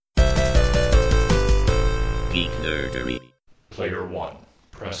Geek Nerdery. Player 1,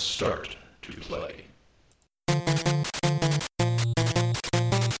 press start to play.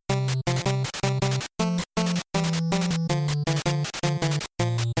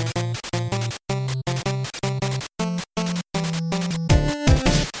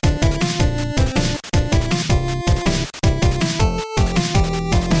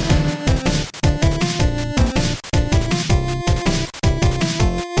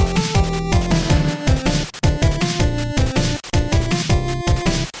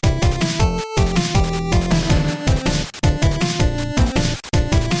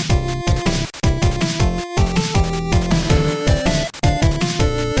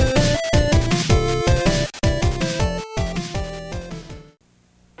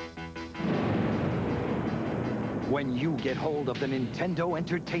 When you get hold of the Nintendo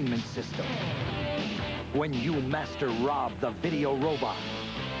Entertainment System, when you master Rob the Video Robot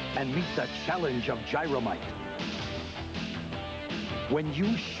and meet the challenge of Gyromite, when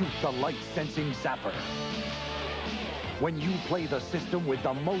you shoot the light-sensing Zapper, when you play the system with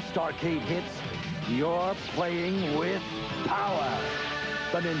the most arcade hits, you're playing with power.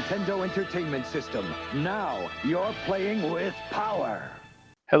 The Nintendo Entertainment System. Now you're playing with power.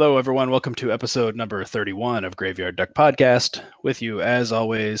 Hello, everyone. Welcome to episode number 31 of Graveyard Duck Podcast. With you, as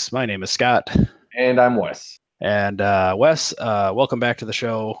always, my name is Scott. And I'm Wes. And Wes, welcome back to the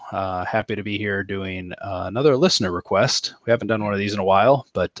show. Happy to be here doing another listener request. We haven't done one of these in a while,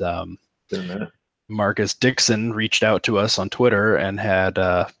 but Been a minute. Marcus Dixon reached out to us on Twitter and had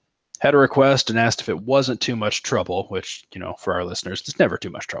a request and asked if it wasn't too much trouble, which, you know, for our listeners, it's never too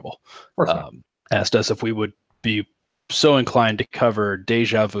much trouble. Of course not. Asked us if we would be so inclined to cover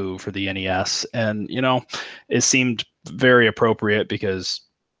Deja Vu for the NES. And, you know, it seemed very appropriate because,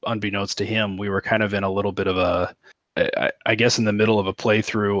 unbeknownst to him, we were kind of in a little bit of I guess in the middle of a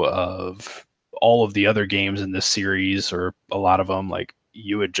playthrough of all of the other games in this series, or a lot of them. Like,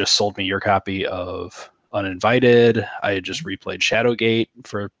 you had just sold me your copy of Uninvited. I had just replayed Shadowgate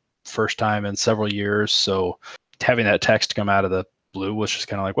for first time in several years. So having that text come out of the blue was just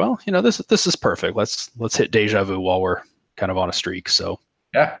kind of like, well, you know, this is perfect. Let's hit Deja Vu while we're kind of on a streak. So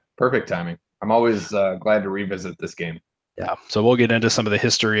Yeah, perfect timing. I'm always glad to revisit this game. yeah, so we'll get into some of the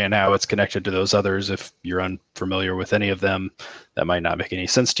history and how it's connected to those others. If you're unfamiliar with any of them, that might not make any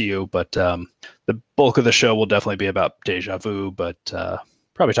sense to you. But the bulk of the show will definitely be about Deja Vu, but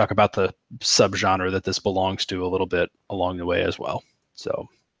probably talk about the subgenre that this belongs to a little bit along the way as well. So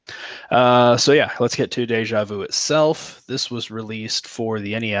yeah, let's get to Deja Vu itself. This was released for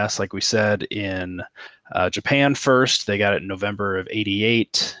the NES, like we said, in Japan first. They got it in November of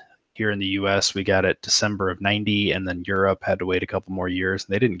 88. Here in the US, we got it December of 90, and then Europe had to wait a couple more years.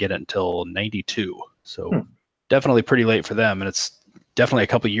 And they didn't get it until 92. So definitely pretty late for them. And it's definitely a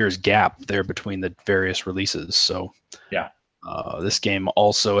couple years gap there between the various releases. So Yeah. This game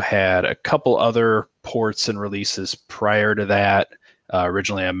also had a couple other ports and releases prior to that.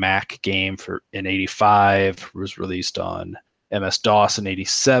 Originally a Mac game in 85, was released on MS-DOS in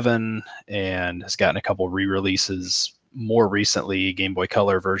 87, and has gotten a couple re-releases more recently, Game Boy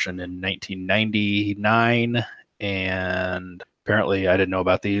Color version in 1999, and apparently I didn't know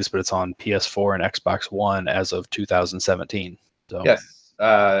about these, but it's on PS4 and Xbox One as of 2017. So Yes,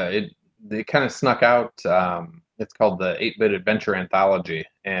 it kind of snuck out. It's called the 8-Bit Adventure Anthology,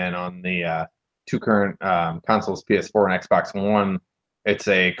 and on the two current consoles, PS4 and Xbox One, it's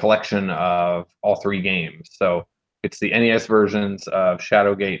a collection of all three games. So it's the NES versions of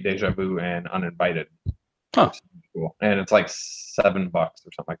Shadowgate, Deja Vu, and Uninvited. Huh. Cool. And it's like $7 or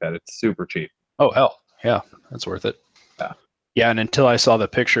something like that. It's super cheap. Oh, hell. Yeah, that's worth it. Yeah. Yeah, and until I saw the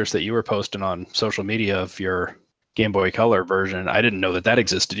pictures that you were posting on social media of your Game Boy Color version, I didn't know that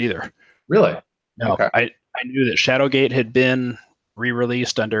existed either. Really? No, Okay. I knew that Shadowgate had been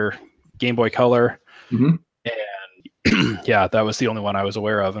re-released under Game Boy Color. Mm-hmm. Yeah, that was the only one I was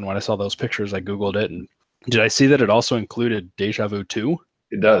aware of. And when I saw those pictures, I Googled it. And did I see that it also included Deja Vu 2?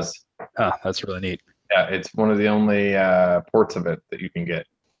 It does. Huh, that's really neat. Yeah, it's one of the only ports of it that you can get.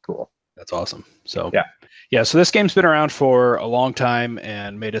 Cool. That's awesome. So Yeah. So this game's been around for a long time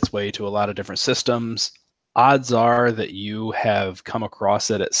and made its way to a lot of different systems. Odds are that you have come across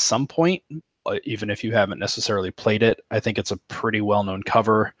it at some point, even if you haven't necessarily played it. I think it's a pretty well-known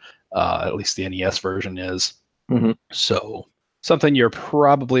cover. At least the NES version is. Mm-hmm. So something you're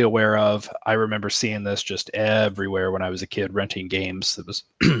probably aware of. I remember seeing this just everywhere when I was a kid renting games. It was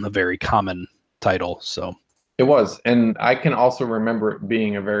a very common title. So It was. And I can also remember it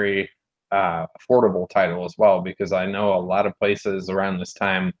being a very affordable title as well, because I know a lot of places around this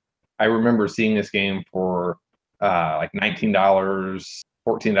time, I remember seeing this game for like $19,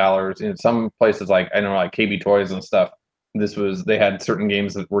 $14. In some places, like I know, like KB Toys and stuff, they had certain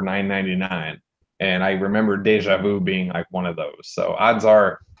games that were $9.99, and I remember Deja Vu being like one of those. So odds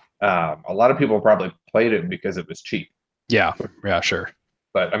are, a lot of people probably played it because it was cheap. Yeah, sure.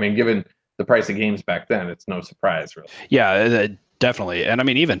 But I mean, given the price of games back then, it's no surprise, really. Yeah, definitely. And I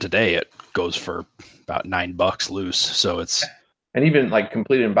mean, even today, it goes for about $9 loose. So it's And even like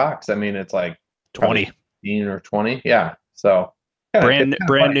complete in box, I mean, it's like 20, 15 or 20. Yeah. So brand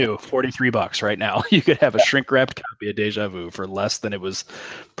new, $43 right now. You could have a shrink wrapped copy of Deja Vu for less than it was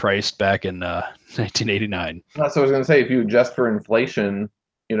priced back in 1989. That's what I was going to say. If you adjust for inflation,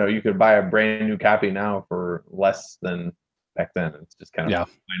 you could buy a brand new copy now for less than back then. It's just kind of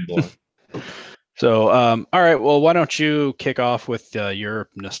mind blowing. So, all right. Well, why don't you kick off with your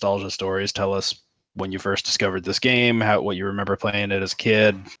nostalgia stories? Tell us when you first discovered this game, what you remember playing it as a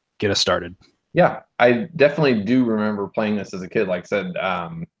kid. Get us started. Yeah, I definitely do remember playing this as a kid. Like I said,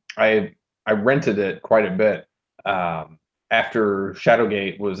 I rented it quite a bit after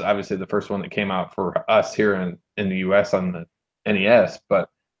Shadowgate was obviously the first one that came out for us here in the US on the NES. But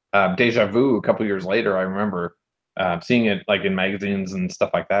Deja Vu, a couple years later, I remember seeing it like in magazines and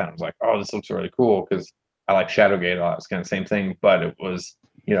stuff like that. I was like, oh, this looks really cool because I like Shadowgate a lot. It's kind of the same thing, but it was,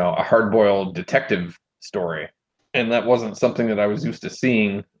 a hard-boiled detective story. And that wasn't something that I was used to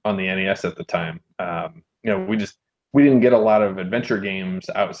seeing on the NES at the time. We didn't get a lot of adventure games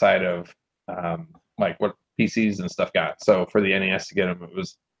outside of like what PCs and stuff got. So for the NES to get them,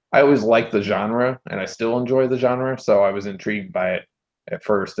 I always liked the genre, and I still enjoy the genre. So I was intrigued by it at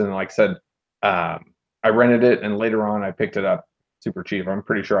first. And like I said, I rented it, and later on I picked it up super cheap. I'm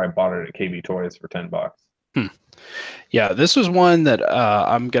pretty sure I bought it at KB Toys for $10. Yeah, this was one that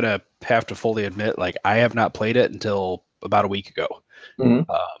I'm gonna have to fully admit, like I have not played it until about a week ago.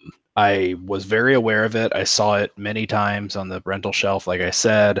 Mm-hmm. I was very aware of it. I saw it many times on the rental shelf, like I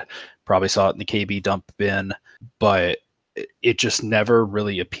said. Probably saw it in the KB dump bin, but it just never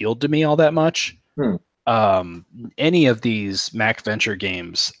really appealed to me all that much. Any of these Mac Venture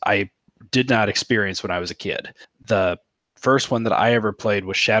games, I did not experience when I was a kid. The first one that I ever played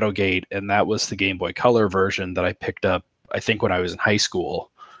was Shadowgate, and that was the Game Boy Color version that I picked up, I think, when I was in high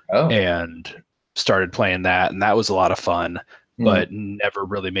school, and started playing that, and that was a lot of fun, but never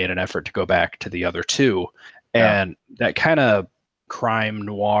really made an effort to go back to the other two. And that kind of crime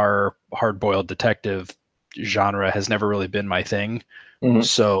noir, hard-boiled detective genre has never really been my thing.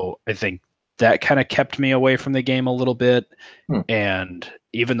 So I think that kind of kept me away from the game a little bit. And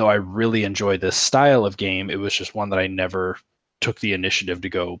even though I really enjoy this style of game, it was just one that I never took the initiative to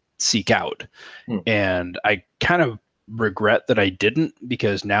go seek out. And I kind of regret that I didn't,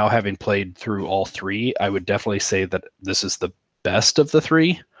 because now, having played through all three, I would definitely say that this is the best of the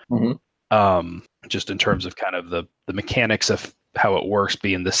three. Just in terms of kind of the mechanics of how it works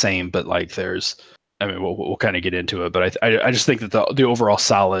being the same, but like we'll kind of get into it, but I just think that the overall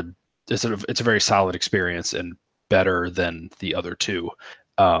solid, it's a very solid experience and better than the other two.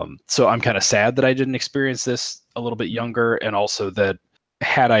 So I'm kind of sad that I didn't experience this a little bit younger, and also that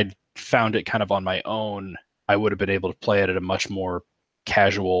had I found it kind of on my own, I would have been able to play it at a much more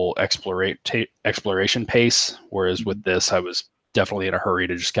casual exploration pace. Whereas with this, I was definitely in a hurry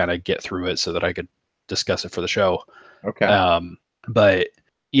to just kind of get through it so that I could discuss it for the show. Okay. But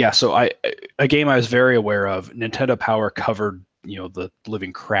yeah, so a game I was very aware of, Nintendo Power covered, the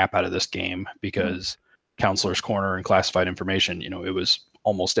living crap out of this game, because Counselor's Corner and Classified Information, it was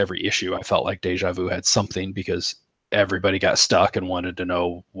almost every issue. I felt like Deja Vu had something, because everybody got stuck and wanted to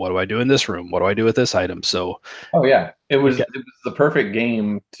know, what do I do in this room? What do I do with this item? So, it was the perfect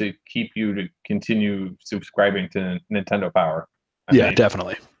game to keep you to continue subscribing to Nintendo Power. I mean,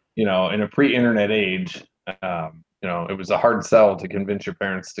 definitely. In a pre-internet age, it was a hard sell to convince your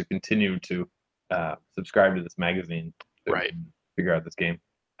parents to continue to subscribe to this magazine, right? Figure out this game.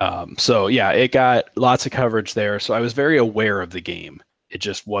 So yeah, it got lots of coverage there. So I was very aware of the game. It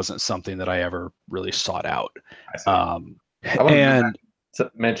just wasn't something that I ever really sought out. I want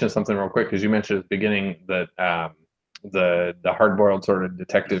to mention something real quick, because you mentioned at the beginning that the hard-boiled sort of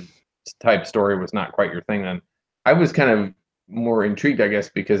detective type story was not quite your thing. Then I was kind of more intrigued, I guess,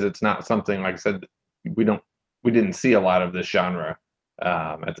 because it's not something, like I said, we didn't see a lot of this genre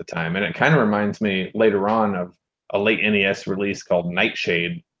at the time, and it kind of reminds me later on of a late NES release called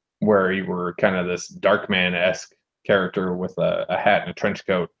Nightshade, where you were kind of this Darkman-esque character with a hat and a trench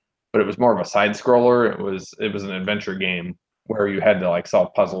coat, but it was more of a side scroller. It was an adventure game where you had to like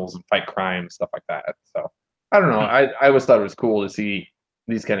solve puzzles and fight crime, stuff like that. So I don't know. I always thought it was cool to see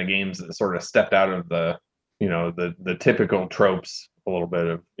these kind of games that sort of stepped out of the typical tropes a little bit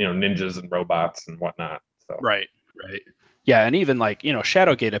of ninjas and robots and whatnot. So right. Yeah, and even like,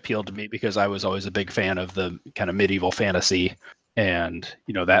 Shadowgate appealed to me because I was always a big fan of the kind of medieval fantasy, and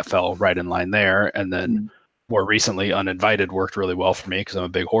that fell right in line there. And then more recently, Uninvited worked really well for me because I'm a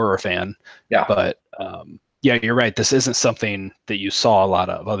big horror fan. Yeah. But yeah, you're right. This isn't something that you saw a lot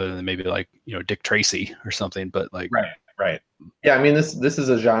of, other than maybe like Dick Tracy or something. But like, right. Yeah, I mean this is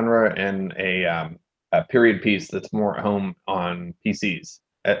a genre and a period piece that's more at home on PCs,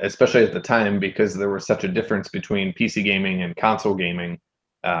 especially at the time, because there was such a difference between PC gaming and console gaming.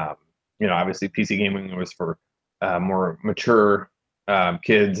 Obviously PC gaming was for more mature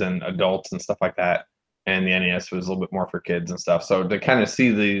kids and adults and stuff like that, and the NES was a little bit more for kids and stuff. So to kind of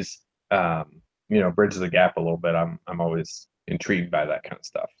see these, bridge the gap a little bit, I'm always intrigued by that kind of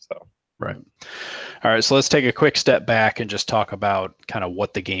stuff. So. Right. All right. So let's take a quick step back and just talk about kind of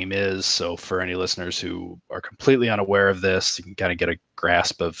what the game is. So for any listeners who are completely unaware of this, you can kind of get a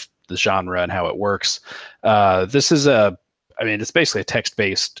grasp of the genre and how it works. This is it's basically a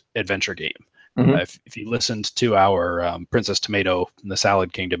text-based adventure game. Mm-hmm. If you listened to our Princess Tomato in the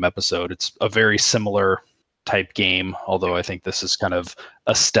Salad Kingdom episode, it's a very similar type game, although I think this is kind of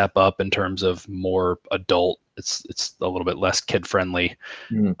a step up in terms of more adult. It's a little bit less kid-friendly.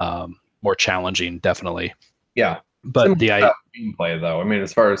 More challenging, definitely. Yeah, but the gameplay, though, I mean,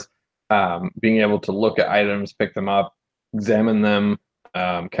 as far as being able to look at items, pick them up, examine them,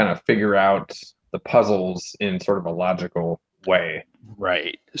 kind of figure out the puzzles in sort of a logical way.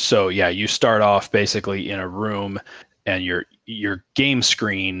 Right. So yeah, you start off basically in a room, and your game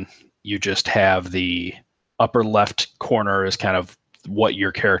screen, you just have the upper left corner is kind of what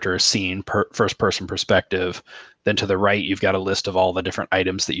your character is seeing, first person perspective. Then to the right, you've got a list of all the different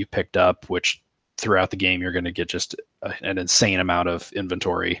items that you picked up, which throughout the game, you're going to get just an insane amount of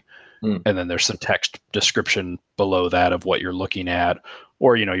inventory. And then there's some text description below that of what you're looking at,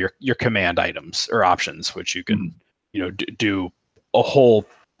 or, your command items or options, which you can, do a whole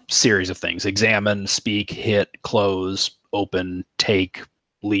series of things: examine, speak, hit, close, open, take,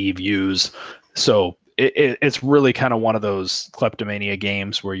 leave, use. So it's really kind of one of those kleptomania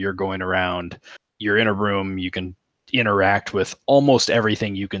games where you're going around, you're in a room, you can interact with almost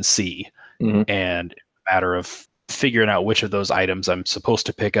everything you can see. And it's a matter of figuring out which of those items I'm supposed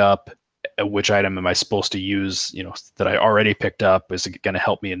to pick up, which item am I supposed to use, that I already picked up. Is it going to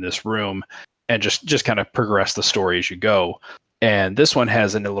help me in this room? And just kind of progress the story as you go. And this one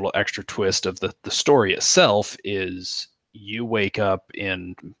has a little extra twist of the story itself is you wake up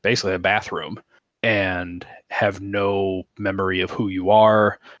in basically a bathroom and have no memory of who you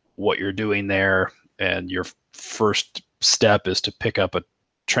are, what you're doing there, and your first step is to pick up a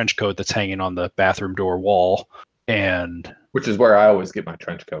trench coat that's hanging on the bathroom door wall, and which is where I always get my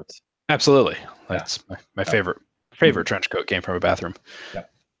trench coats. Absolutely, that's my favorite trench coat came from a bathroom.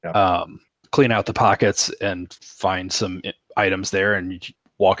 Clean out the pockets and find some items there, and you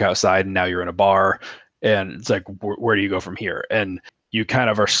walk outside, and now you're in a bar, and it's like, where do you go from here? And you kind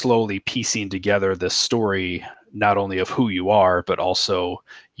of are slowly piecing together this story, not only of who you are, but also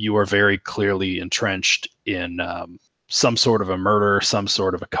you are very clearly entrenched in some sort of a murder, some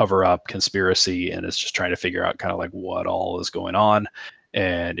sort of a cover-up conspiracy, and it's just trying to figure out kind of like what all is going on.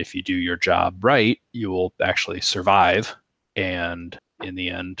 And if you do your job right, you will actually survive, and in the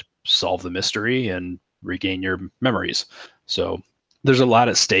end, solve the mystery and regain your memories. So there's a lot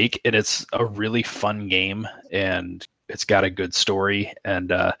at stake, and it's a really fun game, and it's got a good story.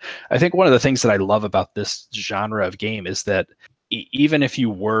 And I think one of the things that I love about this genre of game is that even if you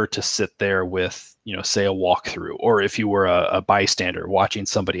were to sit there with, say a walkthrough, or if you were a bystander watching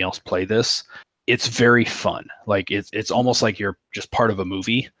somebody else play this, it's very fun. Like it's almost like you're just part of a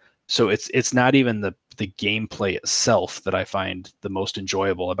movie. So it's not even the gameplay itself that I find the most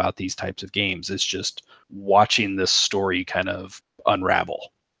enjoyable about these types of games. It's just watching this story kind of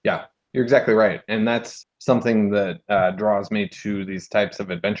unravel. Yeah, you're exactly right. And that's something that draws me to these types of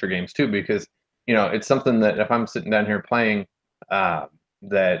adventure games too, because, it's something that if I'm sitting down here playing, that,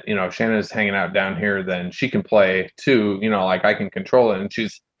 if Shanna's hanging out down here, then she can play too, like I can control it. And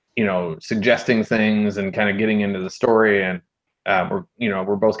she's, suggesting things and kind of getting into the story. And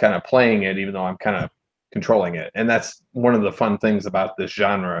we're both kind of playing it, even though I'm kind of controlling it. And that's one of the fun things about this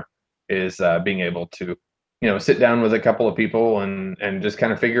genre is being able to, sit down with a couple of people and just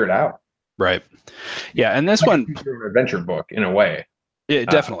kind of figure it out. Right. Yeah. And this one, an adventure book in a way. Yeah,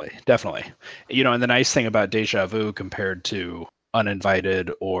 definitely. And the nice thing about Deja Vu compared to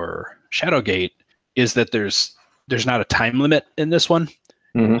Uninvited or Shadowgate is that there's not a time limit in this one.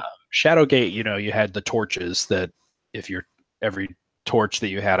 Shadowgate, you had the torches that every torch that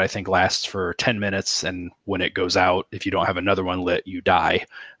you had, I think, lasts for 10 minutes. And when it goes out, if you don't have another one lit, you die.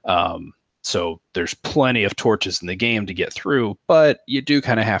 So there's plenty of torches in the game to get through, but you do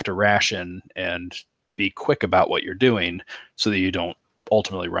kind of have to ration and be quick about what you're doing so that you don't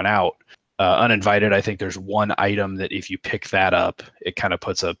ultimately run out. Uninvited, I think there's one item that if you pick that up, it kind of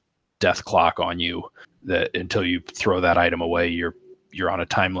puts a death clock on you that until you throw that item away, you're on a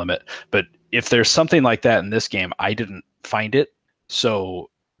time limit. But if there's something like that in this game, I didn't find it.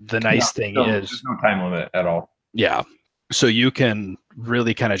 So the nice thing is there's no time limit at all. Yeah. So you can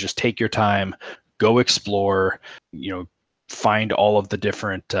really kind of just take your time, go explore, find all of the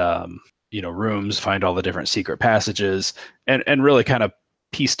different, rooms, find all the different secret passages, and really kind of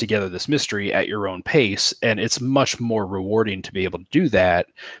piece together this mystery at your own pace. And it's much more rewarding to be able to do that,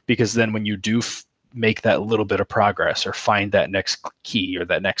 because then when you do make that little bit of progress or find that next key or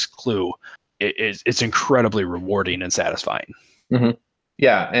that next clue, it's incredibly rewarding and satisfying. Mm-hmm.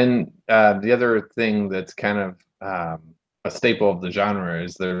 Yeah. And the other thing that's kind of a staple of the genre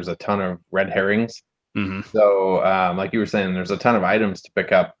is there's a ton of red herrings. Mm-hmm. So like you were saying, there's a ton of items to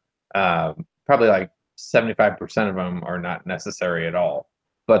pick up. Probably like 75% of them are not necessary at all.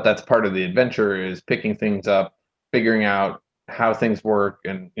 But that's part of the adventure, is picking things up, figuring out how things work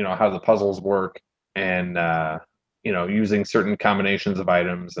and, how the puzzles work, and, using certain combinations of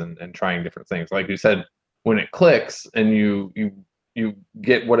items and trying different things. Like you said, when it clicks and you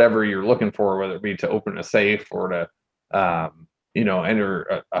get whatever you're looking for, whether it be to open a safe or to,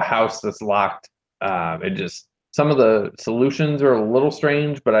 enter a house that's locked, some of the solutions are a little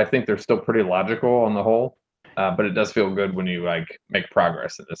strange, but I think they're still pretty logical on the whole. But it does feel good when you make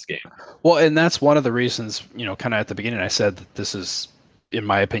progress in this game. Well, and that's one of the reasons, kind of at the beginning, I said that this is, in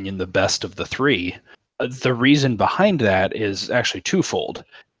my opinion, the best of the three. The reason behind that is actually twofold.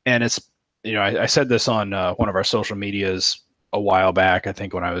 And it's, I said this on one of our social medias a while back, I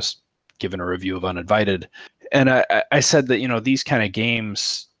think when I was giving a review of Uninvited. And I said that, these kind of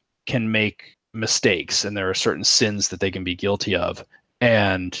games can make mistakes, and there are certain sins that they can be guilty of.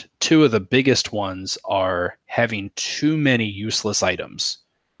 And two of the biggest ones are having too many useless items,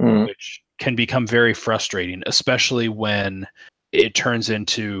 which can become very frustrating, especially when it turns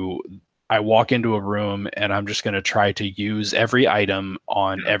into, I walk into a room and I'm just going to try to use every item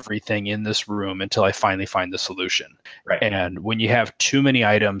on everything in this room until I finally find the solution. Right. And when you have too many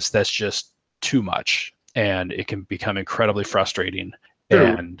items, that's just too much, and it can become incredibly frustrating.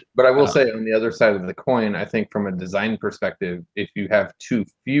 True. But I will say, on the other side of the coin, I think from a design perspective, if you have too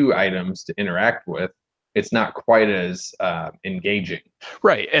few items to interact with, it's not quite as engaging.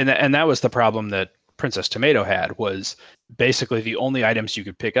 Right. And that was the problem that Princess Tomato had, was basically the only items you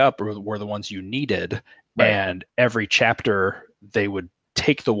could pick up were the ones you needed. Right. And every chapter, they would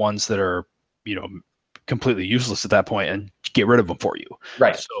take the ones that are, completely useless at that point and get rid of them for you.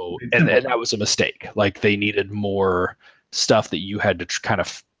 Right. So, and that was a mistake. Like, they needed more stuff that you had to kind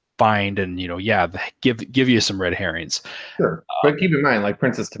of find and, give you some red herrings. Sure. But keep in mind, like,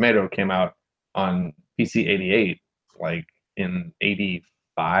 Princess Tomato came out on PC 88, like in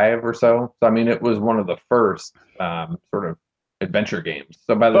 85 or so. So, I mean, it was one of the first sort of adventure games.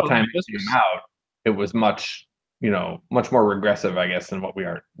 So by the time it came out, it was much more regressive, I guess, than what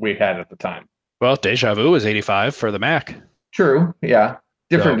we had at the time. Well, Deja Vu was 85 for the Mac. True. Yeah.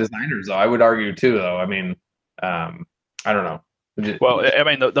 Different designers, though. I would argue, too, though. I mean, I don't know. Well, I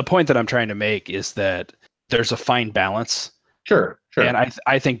mean, the point that I'm trying to make is that there's a fine balance. Sure. And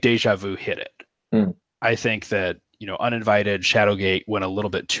I think Deja Vu hit it. I think that, Uninvited, Shadowgate went a little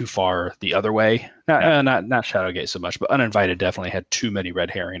bit too far the other way. Not Shadowgate so much, but Uninvited definitely had too many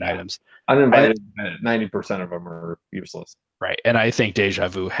red herring items. Uninvited, 90% of them are useless. Right. And I think Deja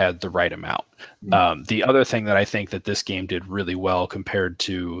Vu had the right amount. The other thing that I think that this game did really well compared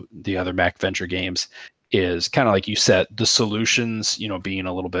to the other Mac Venture games is kind of like you said, the solutions, being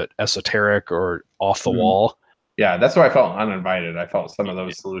a little bit esoteric or off the wall. Yeah, that's what I felt Uninvited. I felt some of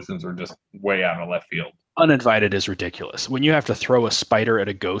those solutions were just way out of left field. Uninvited is ridiculous. When you have to throw a spider at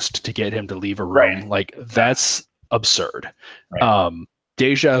a ghost to get him to leave a room, like, that's absurd. Right.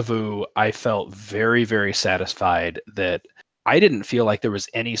 Deja Vu, I felt very, very satisfied that I didn't feel like there was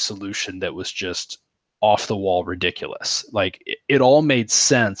any solution that was just off the wall ridiculous. Like, it all made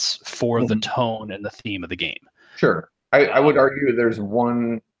sense for the tone and the theme of the game. Sure. I would argue there's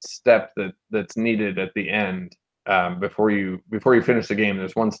one step that's needed at the end before you finish the game.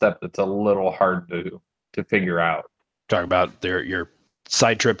 There's one step that's a little hard to figure out. Talk about your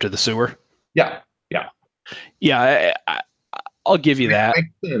side trip to the sewer. Yeah. I'll give you that. It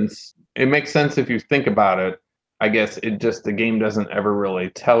makes sense. It makes sense if you think about it. I guess the game doesn't ever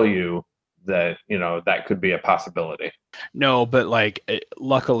really tell you that, that could be a possibility. No, but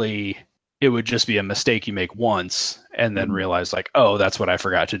luckily it would just be a mistake you make once and then realize, like, oh, that's what I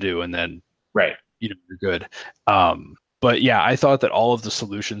forgot to do. And then Right. you're good. But yeah, I thought that all of the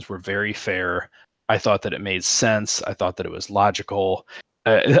solutions were very fair. I thought that it made sense. I thought that it was logical.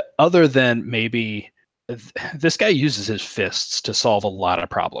 Other than maybe this guy uses his fists to solve a lot of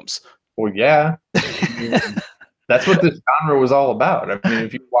problems. Well, yeah. That's what this genre was all about. I mean,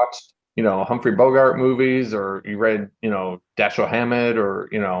 if you watched, Humphrey Bogart movies, or you read, Dashiell Hammett, or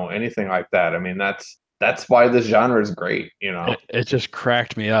anything like that. I mean, that's why this genre is great. It just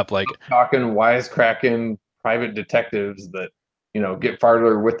cracked me up. Like talking wisecracking private detectives that get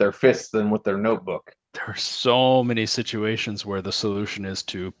farther with their fists than with their notebook. there are so many situations where the solution is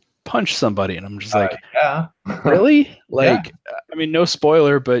to punch somebody, and I'm just like, yeah, really? Like, I mean, no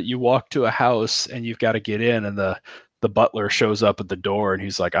spoiler, but you walk to a house and you've got to get in, and the butler shows up at the door and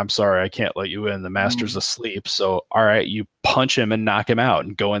he's like, I'm sorry, I can't let you in. The master's asleep. So, all right, you punch him and knock him out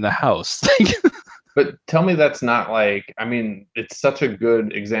and go in the house. But tell me that's not like, I mean, it's such a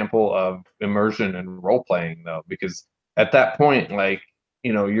good example of immersion and role playing though, because at that point, like,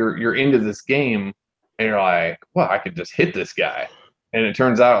 you're into this game and you're like, well, I could just hit this guy. And it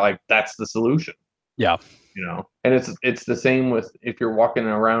turns out like that's the solution. Yeah. And it's the same with if you're walking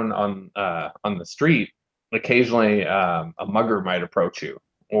around on the street. Occasionally, a mugger might approach you,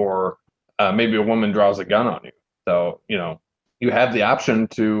 or maybe a woman draws a gun on you. So you have the option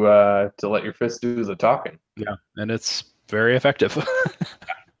to let your fist do the talking. Yeah, and it's very effective.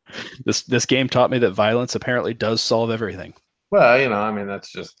 This game taught me that violence apparently does solve everything. Well, I mean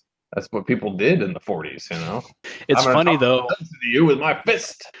that's what people did in the 40s. It's funny though. To you with my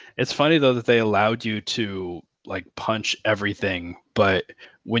fist. It's funny though that they allowed you to like punch everything, but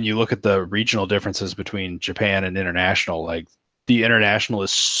when you look at the regional differences between Japan and international, like the international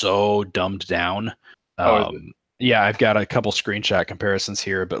is so dumbed down. Yeah, I've got a couple screenshot comparisons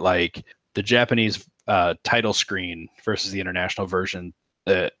here, but like the Japanese title screen versus the international version.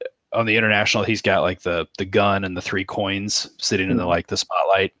 On the international, he's got like the gun and the 3 coins sitting in the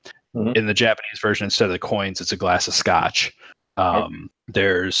spotlight. Mm-hmm. In the Japanese version, instead of the coins, it's a glass of scotch.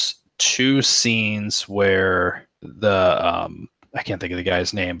 There's 2 scenes where I can't think of the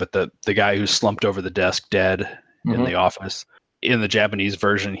guy's name, but the guy who's slumped over the desk dead in the office. In the Japanese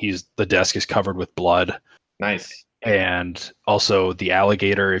version, the desk is covered with blood. Nice. And also the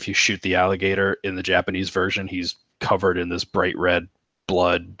alligator, if you shoot the alligator in the Japanese version, he's covered in this bright red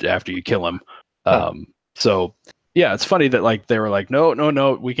blood after you kill him. So yeah, it's funny that like they were like,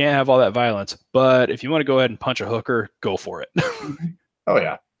 no, we can't have all that violence, but if you want to go ahead and punch a hooker, go for it. Oh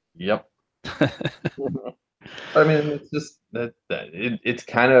yeah. Yep. I mean, it's just that it's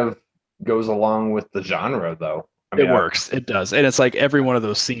kind of goes along with the genre though. I mean, it works. It does. And it's like every one of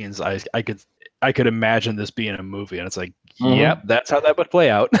those scenes I could imagine this being a movie, and it's like, yep, that's how that would play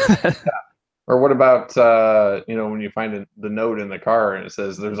out. Yeah. Or what about when you find the note in the car and it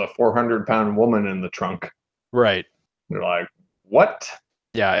says there's a 400-pound woman in the trunk? Right. You're like, what?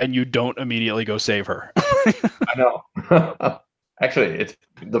 Yeah, and you don't immediately go save her. I know. Actually,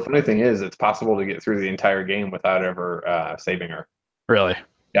 the funny thing is, it's possible to get through the entire game without ever saving her. Really?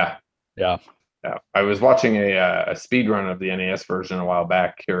 Yeah. Yeah. Yeah. I was watching a speed run of the NES version a while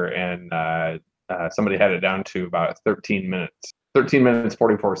back here, and somebody had it down to about 13 minutes. 13 minutes,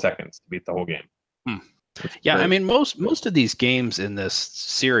 44 seconds to beat the whole game. Yeah, I mean, most of these games in this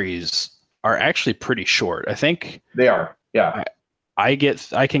series are actually pretty short. I think they are. Yeah. I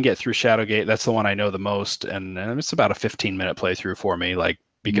can get through Shadowgate. That's the one I know the most, and it's about a 15-minute playthrough for me, like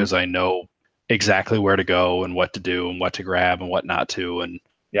because I know exactly where to go and what to do and what to grab and what not to. And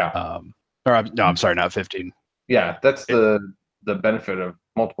I'm sorry, not 15. Yeah, that's the benefit of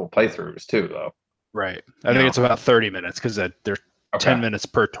multiple playthroughs too, though. Right. I think it's about 30 minutes because there's 10 minutes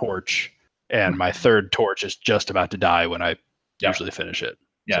per torch, and my third torch is just about to die when I usually finish it.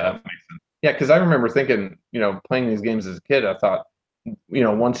 Yeah, that makes sense. Yeah, because I remember thinking, playing these games as a kid, I thought,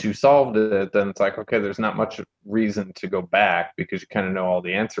 once you solved it, then it's like, okay, there's not much reason to go back because you kind of know all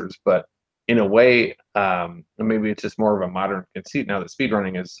the answers. But in a way, maybe it's just more of a modern conceit now that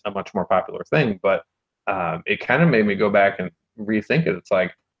speedrunning is a much more popular thing. But it kind of made me go back and rethink it. It's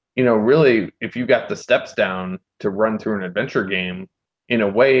like, really, if you got the steps down to run through an adventure game, in a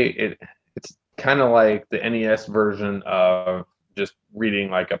way, it's kind of like the NES version of just reading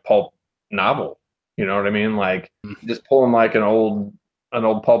like a pulp novel. You know what I mean? Like just pulling like an old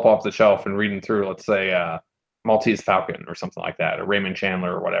pulp off the shelf and reading through, let's say, Maltese Falcon or something like that, or Raymond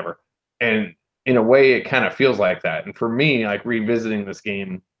Chandler or whatever. And in a way, it kind of feels like that. And for me, like revisiting this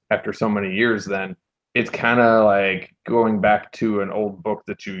game after so many years, then it's kind of like going back to an old book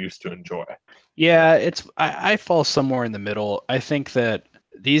that you used to enjoy. Yeah, I fall somewhere in the middle. I think that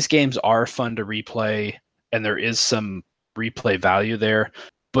these games are fun to replay, and there is some replay value there.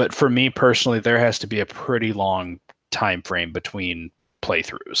 but for me personally, there has to be a pretty long time frame between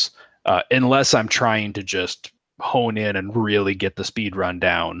playthroughs, unless I'm trying to just hone in and really get the speed run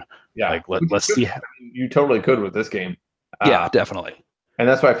down. Yeah, Like let's see. You totally could with this game. Yeah, definitely. And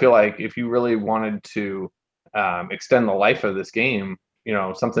that's why I feel like if you really wanted to extend the life of this game,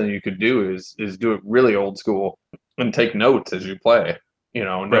 something you could do is do it really old school and take notes as you play.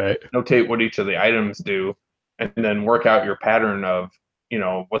 Right. Notate what each of the items do, and then work out your pattern of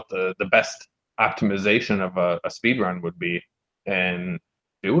what the best optimization of a speed run would be, and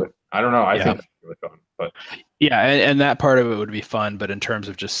do it. I don't know. I think that's really fun. But yeah, and that part of it would be fun. But in terms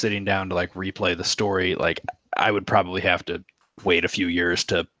of just sitting down to like replay the story, like I would probably have to wait a few years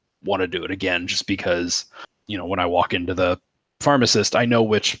to want to do it again, just because when I walk into the pharmacist, I know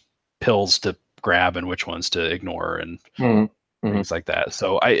which pills to grab and which ones to ignore and things like that.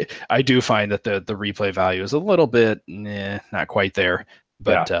 So I do find that the replay value is a little bit not quite there,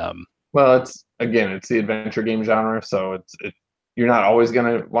 but well, it's the adventure game genre, so it's you're not always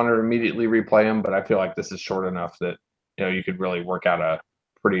going to want to immediately replay them, but I feel like this is short enough that you could really work out a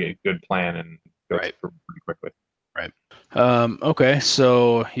pretty good plan and go through pretty quickly. Right. Okay,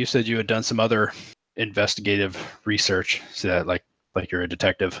 so you said you had done some other investigative research. So that like you're a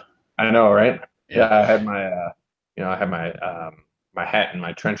detective. I know, right? Yeah, I had my my hat and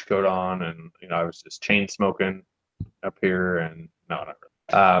my trench coat on, and I was just chain smoking up here, and no,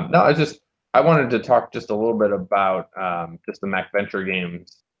 I wanted to talk just a little bit about just the Mac Venture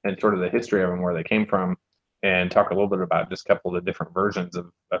games and sort of the history of them, where they came from, and talk a little bit about just a couple of the different versions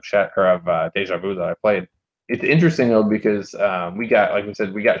of Deja Vu that I played. It's interesting though, because we got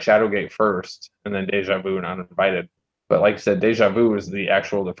Shadowgate first, and then Deja Vu and Uninvited. But like you said, Deja Vu was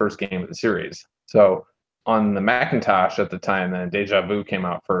the first game of the series. So on the Macintosh at the time, then Deja Vu came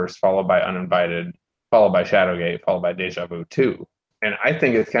out first, followed by Uninvited, followed by Shadowgate, followed by Deja Vu 2. And I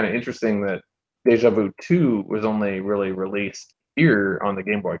think it's kind of interesting that Deja Vu 2 was only really released here on the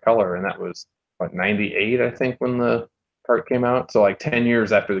Game Boy Color, and that was like 98, I think, when the part came out. So like 10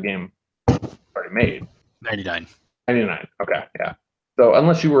 years after the game already made. 99. Okay, yeah. So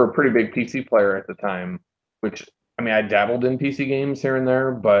unless you were a pretty big PC player at the time, which, I mean, I dabbled in PC games here and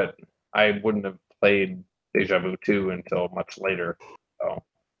there, but I wouldn't have played Deja Vu 2 until much later. So,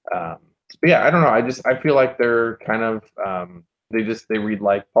 but yeah, I don't know. I feel like they're kind of, they read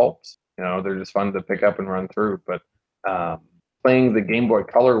like pulps. They're just fun to pick up and run through. But playing the Game Boy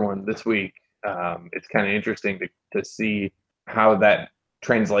Color one this week, it's kind of interesting to see how that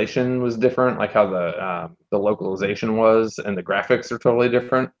translation was different, like how the localization was, and the graphics are totally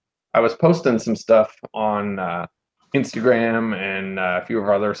different. I was posting some stuff on Instagram and a few of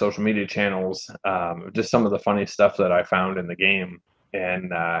our other social media channels, just some of the funny stuff that I found in the game.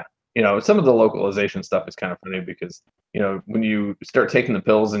 And some of the localization stuff is kind of funny because when you start taking the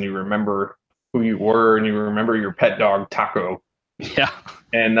pills and you remember who you were and you remember your pet dog Taco. Yeah.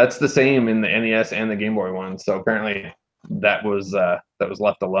 And that's the same in the NES and the Game Boy one. So apparently that was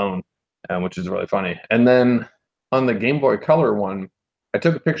left alone, which is really funny. And then on the Game Boy Color one, I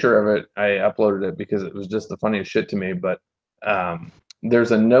took a picture of it. I uploaded it because it was just the funniest shit to me. But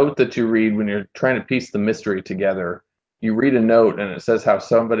there's a note that you read when you're trying to piece the mystery together. You read a note and it says how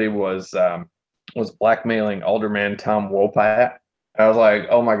somebody was blackmailing Alderman Tom Wopat. I was like,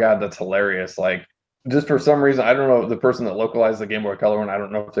 oh my God, that's hilarious. Like, just for some reason, I don't know, the person that localized the Game Boy Color one, I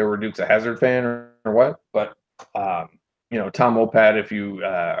don't know if they were Dukes of Hazzard fan or what, but Tom Wopat, if you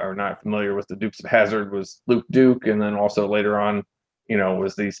are not familiar with the Dukes of Hazzard, was Luke Duke, and then also later on,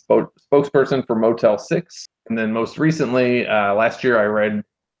 was the spokesperson for Motel 6. And then most recently, last year, I read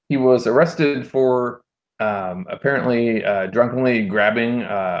he was arrested for apparently drunkenly grabbing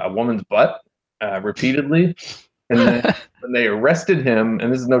a woman's butt repeatedly. And then when they arrested him,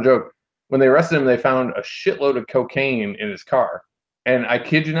 and this is no joke, when they arrested him, they found a shitload of cocaine in his car. And I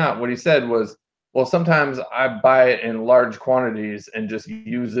kid you not, what he said was, well, sometimes I buy it in large quantities and just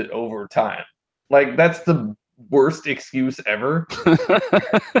use it over time. Like, that's the worst excuse ever.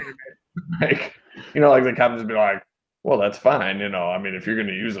 Like the cops would be like, well, that's fine. I mean, if you're going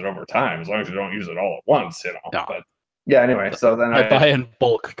to use it over time, as long as you don't use it all at once, No. But yeah, anyway, so then I buy in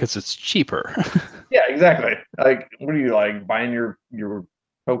bulk because it's cheaper. Yeah, exactly. Like, what are you, like, buying your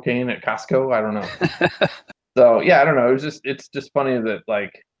cocaine at Costco? I don't know. So yeah, I don't know. It's just funny that,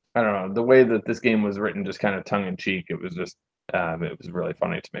 like, I don't know, the way that this game was written, just kind of tongue in cheek. It was just it was really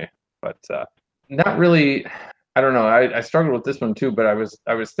funny to me, but not really. I don't know. I struggled with this one too, but I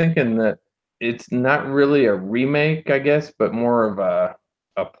was thinking that it's not really a remake, I guess, but more of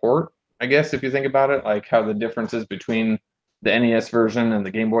a port, I guess, if you think about it, like how the differences between the NES version and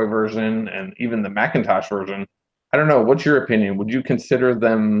the Game Boy version and even the Macintosh version I don't know. What's your opinion? Would you consider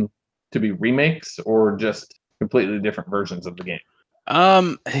them to be remakes or just completely different versions of the game?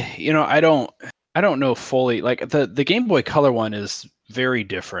 I don't know fully. Like the Game Boy Color one is very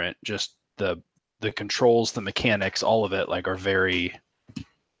different. Just the controls, the mechanics, all of it like are very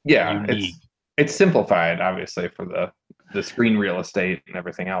Yeah, unique. it's simplified, obviously, for the screen real estate and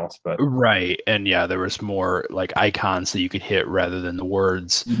everything else, but Right. And yeah, there was more like icons that you could hit rather than the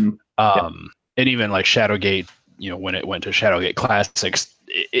words. yeah. And even like Shadowgate, when it went to Shadowgate Classics,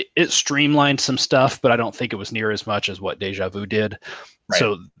 it streamlined some stuff, but I don't think it was near as much as what Deja Vu did. Right.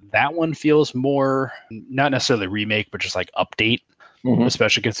 So that one feels more not necessarily remake, but just like update, Mhm.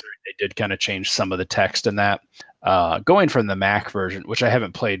 especially considering they did kind of change some of the text in that. Going from the Mac version, which I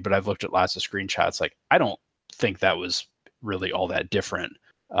haven't played, but I've looked at lots of screenshots, like I don't think that was really all that different.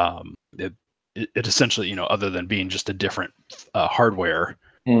 It essentially, other than being just a different hardware,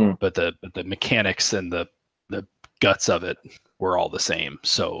 Mm. but the mechanics and the guts of it were all the same.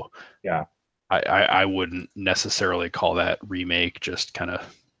 So Yeah. I wouldn't necessarily call that remake, just kind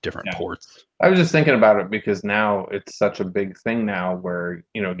of different Yeah. ports. I was just thinking about it because now it's such a big thing now where,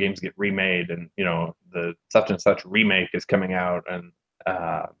 games get remade and, the such and such remake is coming out and,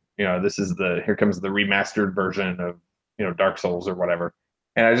 this is here comes the remastered version of, Dark Souls or whatever.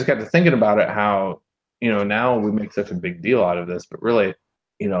 And I just got to thinking about it, how, now we make such a big deal out of this, but really,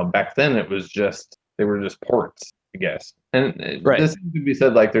 back then they were just ports, I guess. And Right. this could be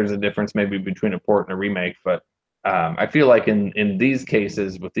said like there's a difference maybe between a port and a remake, but I feel like in these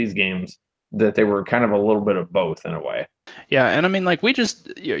cases with these games that they were kind of a little bit of both in a way. Yeah, and I mean, like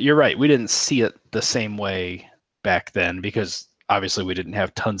you're right. We didn't see it the same way back then because obviously we didn't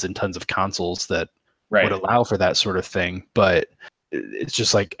have tons and tons of consoles that Right. would allow for that sort of thing. But it's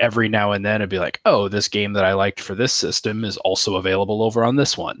just like every now and then it'd be like, oh, this game that I liked for this system is also available over on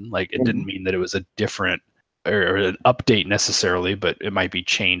this one. Like it didn't mean that it was a different or an update necessarily, but it might be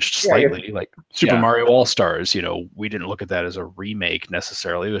changed slightly. Like Super Mario All Stars, we didn't look at that as a remake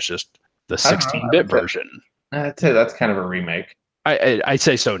necessarily. It was just the 16-bit version. I'd say that's kind of a remake. I'd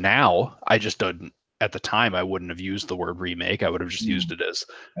say so now. I just don't. At the time, I wouldn't have used the word remake. I would have just used it as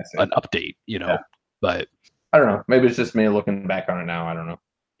an update, Yeah. But I don't know. Maybe it's just me looking back on it now. I don't know.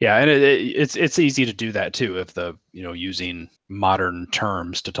 yeah, and it's easy to do that too if using modern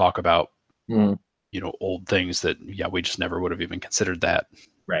terms to talk about old things that we just never would have even considered that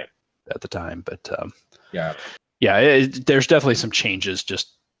right at the time. But yeah, there's definitely some changes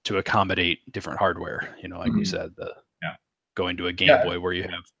just to accommodate different hardware. Like you said, going to a Game Boy where you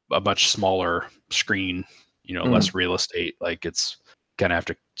have a much smaller screen, less real estate. Like it's kind of have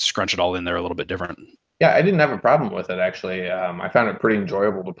to scrunch it all in there a little bit different. Yeah, I didn't have a problem with it actually. I found it pretty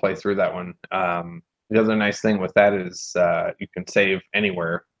enjoyable to play through that one. The other nice thing with that is you can save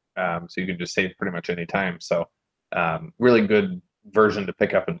anywhere, so you can just save pretty much any time. So really good version to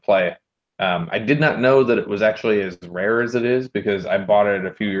pick up and play. I did not know that it was actually as rare as it is because I bought it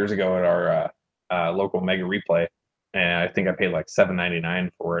a few years ago at our local Mega Replay, and I think I paid like $7.99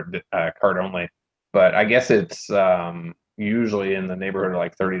 for it, card only. But I guess it's usually in the neighborhood of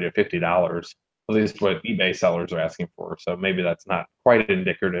like $30 to $50. At least what eBay sellers are asking for. So maybe that's not quite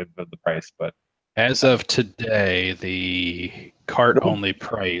indicative of the price, but as of today, the cart only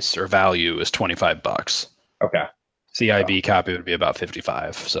price or value is $25. Okay. CIB copy would be about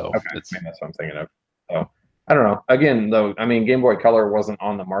 55. So okay. Maybe that's what I'm thinking of. So I don't know. Again, though, I mean, Game Boy Color wasn't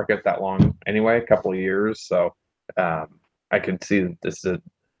on the market that long anyway, a couple of years. So I could see that this is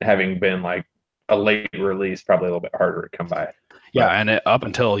having been like a late release, probably a little bit harder to come by. Yeah, and up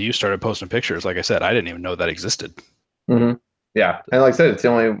until you started posting pictures, like I said, I didn't even know that existed. Mm-hmm. Yeah, and like I said, it's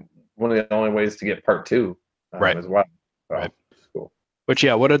one of the only ways to get part 2, right? As well. So, right. Cool. Which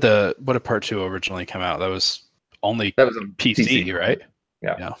what did part 2 originally come out? That was a PC, right?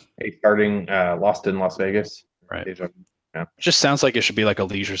 Yeah. Starting Lost in Las Vegas. Right. Yeah. It just sounds like it should be like a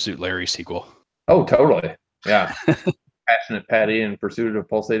Leisure Suit Larry sequel. Oh, totally. Yeah. Passionate Patty in Pursuit of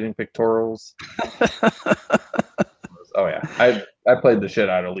Pulsating Pictorials. Oh yeah, I played the shit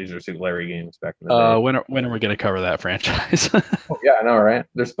out of Leisure Suit Larry games back in the day. When are we going to cover that franchise? Oh, yeah, I know, right?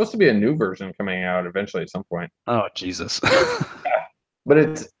 There's supposed to be a new version coming out eventually at some point. Oh Jesus! Yeah.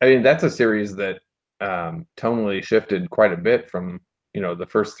 But that's a series that tonally shifted quite a bit from the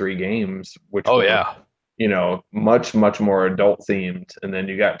first 3 games, which much more adult themed, and then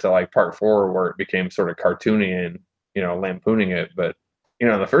you got to like part 4 where it became sort of cartoony and lampooning it, but.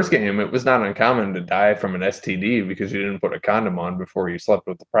 The first game, it was not uncommon to die from an STD because you didn't put a condom on before you slept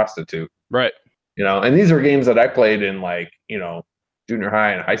with the prostitute. Right. And these were games that I played in like, junior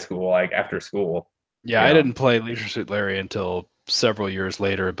high and high school, like after school. Yeah, I didn't play Leisure Suit Larry until several years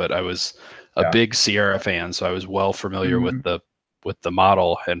later, but I was a Yeah. big Sierra fan, so I was well familiar Mhm. with the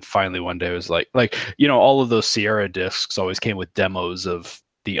model. And finally one day I was like, you know, all of those Sierra discs always came with demos of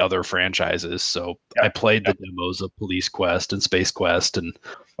the other franchises. So I Yep. played the demos of Police Quest and Space Quest, and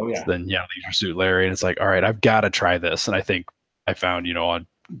Oh yeah. then Leisure Suit Larry, and it's like, all right, I've got to try this. And I think I found, you know, on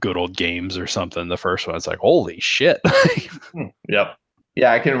Good Old Games or something, the first one, it's like, holy shit. Yep.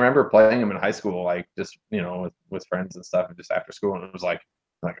 Yeah, I can remember playing them in high school, like just with friends and stuff, and just after school, and it was like,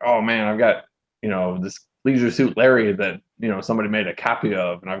 oh man, I've got this Leisure Suit Larry that somebody made a copy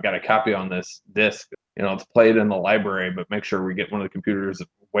of, and I've got a copy on this disc. It's played in the library, but make sure we get one of the computers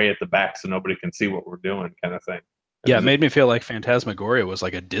way at the back so nobody can see what we're doing, kind of thing. Yeah, it made me feel like Phantasmagoria was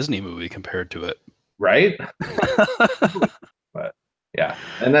like a Disney movie compared to it. Right. But yeah,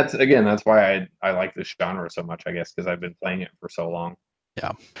 and that's why I like this genre so much, I guess, because I've been playing it for so long.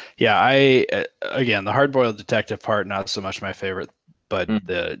 Yeah. I again, the hard-boiled detective part, not so much my favorite, but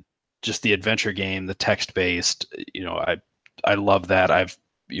the adventure game, the text-based, I love that. I've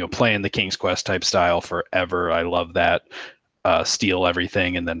playing the King's Quest type style forever. I love that. Steal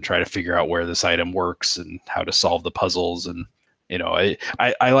everything and then try to figure out where this item works and how to solve the puzzles. And I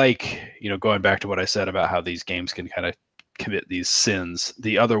like going back to what I said about how these games can kind of commit these sins.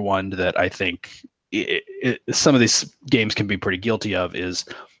 The other one that I think some of these games can be pretty guilty of is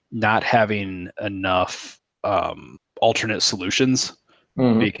not having enough alternate solutions.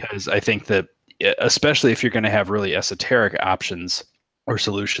 Because I think that, especially if you're going to have really esoteric options or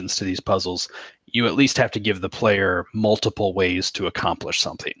solutions to these puzzles, you at least have to give the player multiple ways to accomplish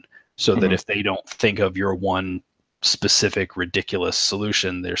something, so that if they don't think of your one specific ridiculous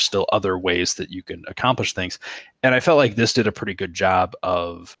solution, there's still other ways that you can accomplish things. And I felt like this did a pretty good job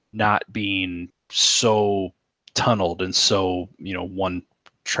of not being so tunneled and so one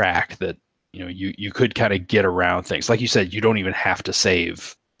track that you could kind of get around things. Like you said, you don't even have to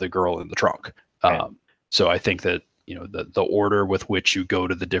save the girl in the trunk. Right. So I think that the order with which you go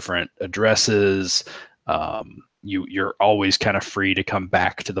to the different addresses, you're always kind of free to come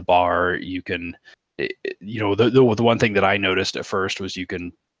back to the bar. You can, the one thing that I noticed at first was you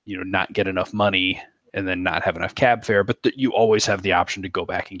can not get enough money and then not have enough cab fare, but you always have the option to go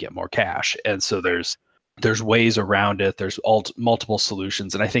back and get more cash. And so there's ways around it. There's multiple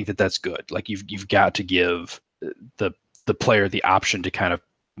solutions, and I think that that's good. Like you've got to give the player the option to kind of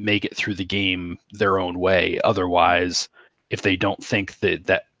make it through the game their own way. Otherwise, if they don't think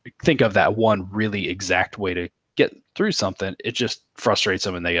of that one really exact way to get through something, it just frustrates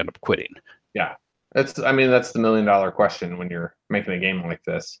them and they end up quitting. Yeah, that's the $1 million question when you're making a game like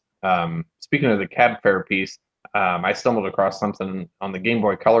this. Speaking of the cab fare piece, I stumbled across something on the Game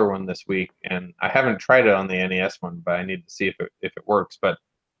Boy Color one this week, and I haven't tried it on the NES one, but I need to see if it works. But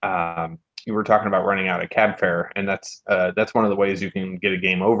you were talking about running out of cab fare, and that's one of the ways you can get a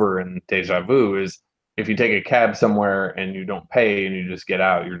game over in Deja Vu is if you take a cab somewhere and you don't pay and you just get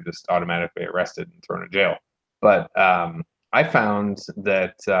out, you're just automatically arrested and thrown in jail. But I found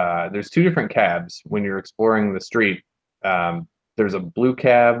that there's two different cabs when you're exploring the street. There's a blue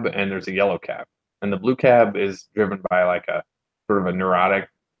cab and there's a yellow cab. And the blue cab is driven by like a sort of a neurotic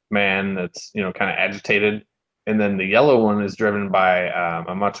man that's kind of agitated, and then the yellow one is driven by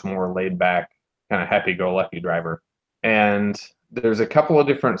a much more laid back, kind of happy-go-lucky driver. And there's a couple of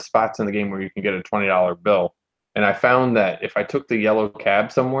different spots in the game where you can get a $20 bill. And I found that if I took the yellow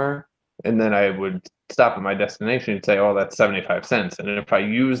cab somewhere, and then I would stop at my destination and say, "Oh, that's 75 cents." And if I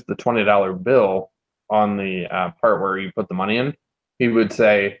used the $20 bill on the part where you put the money in, he would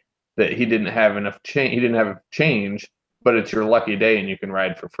say that he didn't have enough change. He didn't have change, but it's your lucky day and you can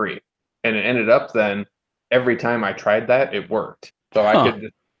ride for free. And it ended up then every time I tried that, it worked. So I could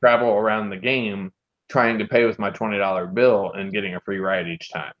just travel around the game trying to pay with my $20 bill and getting a free ride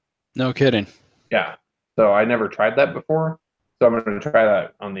each time. No kidding. Yeah. So I never tried that before. So I'm going to try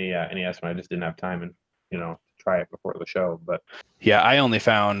that on the NES when I just didn't have time and to try it before the show. But yeah, I only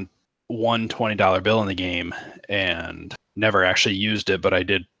found one $20 bill in the game and never actually used it, but I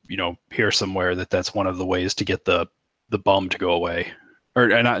did hear somewhere that that's one of the ways to get the bum to go away, or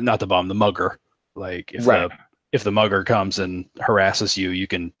not the bum, the mugger. Like if the mugger comes and harasses you, you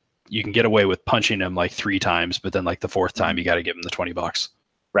can get away with punching him like 3 times, but then like the 4th time you got to give him the $20.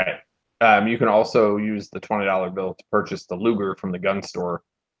 Right. You can also use the $20 bill to purchase the Luger from the gun store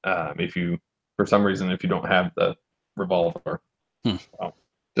if you don't have the revolver. So,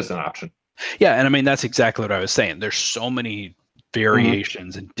 just an option. Yeah, and I mean that's exactly what I was saying. There's so many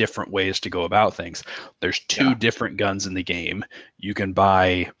variations and different ways to go about things. There's 2 different guns in the game. You can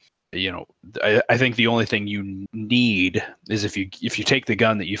buy, I think the only thing you need is if you take the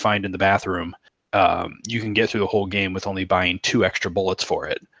gun that you find in the bathroom you can get through the whole game with only buying 2 extra bullets for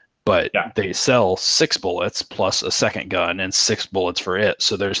it. But they sell 6 bullets plus a second gun and 6 bullets for it.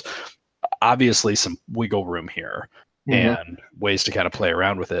 So there's obviously some wiggle room here and ways to kind of play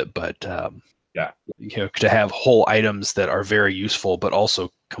around with it. But to have whole items that are very useful, but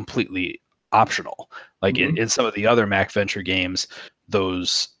also completely optional. Like in some of the other Mac Venture games,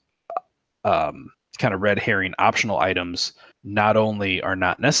 those kind of red herring optional items not only are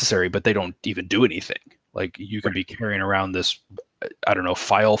not necessary, but they don't even do anything. Like you could be carrying around this, I don't know,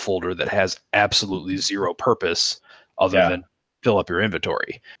 file folder that has absolutely zero purpose other than fill up your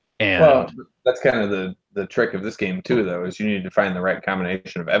inventory. And that's kind of the trick of this game too, though, is you need to find the right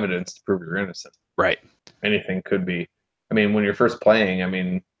combination of evidence to prove you're innocent. Right. Anything could be. I mean, when you're first playing, I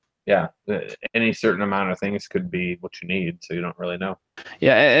mean, any certain amount of things could be what you need, so you don't really know.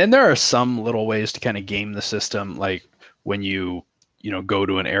 Yeah, and there are some little ways to kind of game the system, like when you go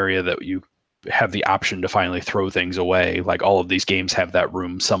to an area that you have the option to finally throw things away. Like all of these games have that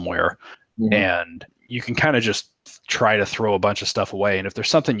room somewhere, and you can kind of just try to throw a bunch of stuff away. And if there's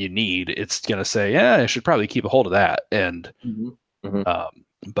something you need, it's gonna say, "Yeah, I should probably keep a hold of that." And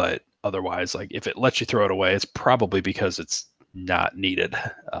but otherwise, like if it lets you throw it away, it's probably because it's not needed.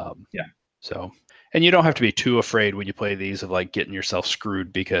 So, and you don't have to be too afraid when you play these of like getting yourself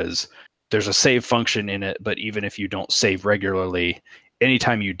screwed, because there's a save function in it. But even if you don't save regularly,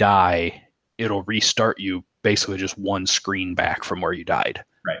 anytime you die, it'll restart you basically just one screen back from where you died.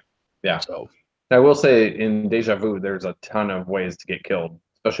 Right. Yeah. So I will say in Deja Vu, there's a ton of ways to get killed,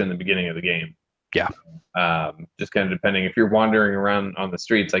 especially in the beginning of the game. Yeah. Just kind of depending. If you're wandering around on the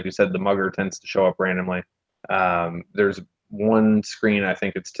streets, like you said, the mugger tends to show up randomly. There's one screen, I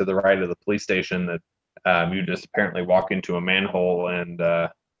think it's to the right of the police station, that you just apparently walk into a manhole and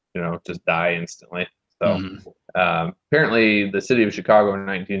just die instantly. So apparently the city of Chicago in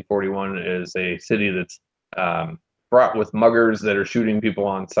 1941 is a city that's fraught with muggers that are shooting people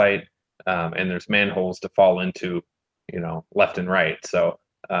on sight, and there's manholes to fall into, left and right. So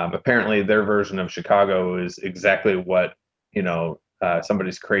apparently their version of Chicago is exactly what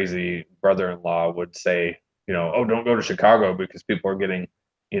somebody's crazy brother-in-law would say. Oh, don't go to Chicago because people are getting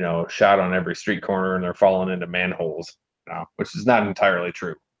shot on every street corner and they're falling into manholes, which is not entirely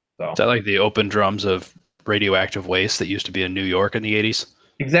true. So is that like the open drums of radioactive waste that used to be in New York in the 80s?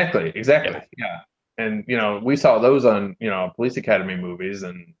 Exactly. Yeah. And we saw those on police academy movies,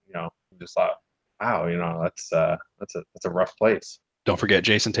 and just thought, wow, that's a rough place. Don't forget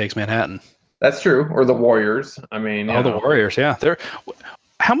Jason Takes Manhattan. That's true. Or the Warriors. I mean, the Warriors. Yeah.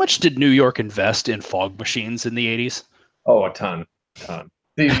 How much did New York invest in fog machines in the 80s? Oh, a ton.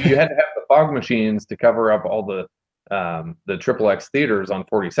 You had to have the fog machines to cover up all the XXX theaters on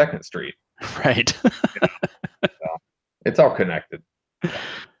 42nd Street. Right. So it's all connected.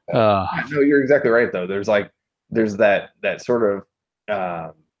 No, you're exactly right, though. There's that sort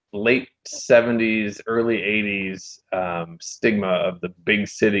of late 70s, early 80s stigma of the big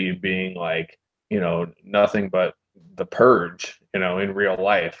city being like, nothing but the purge, in real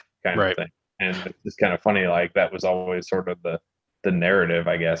life kind of thing. And it's just kind of funny, like that was always sort of the narrative,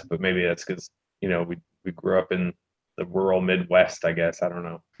 I guess. But maybe that's because, we grew up in the rural Midwest, I guess. I don't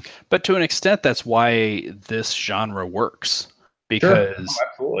know. But to an extent, that's why this genre works, because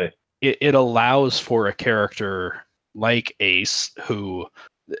absolutely. It allows for a character like Ace who,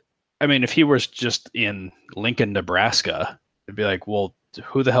 I mean, if he was just in Lincoln, Nebraska, it'd be like, well,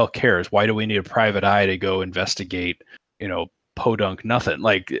 who the hell cares? Why do we need a private eye to go investigate, podunk nothing?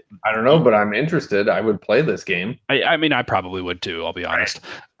 Like, I don't know, but I'm interested. I would play this game. I mean, I probably would too, I'll be honest.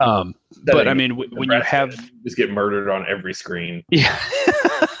 But I mean, when you have... just get murdered on every screen. Yeah.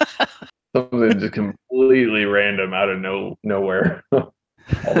 Something just completely random out of nowhere. All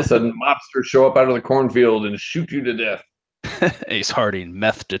of a sudden, mobsters show up out of the cornfield and shoot you to death. Ace Harding,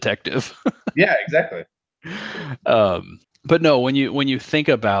 meth detective. Yeah, exactly. But no, when you think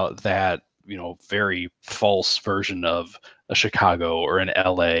about that, very false version of a Chicago or an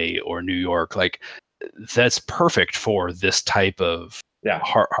LA or New York, like that's perfect for this type of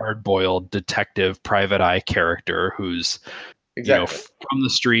hard-boiled detective private eye character who's from the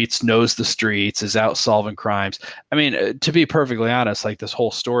streets, knows the streets, is out solving crimes. I mean, to be perfectly honest, like this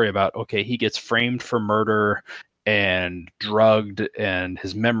whole story about, okay, he gets framed for murder and drugged and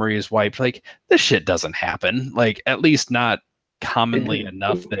his memory is wiped. Like, this shit doesn't happen. Like, at least not commonly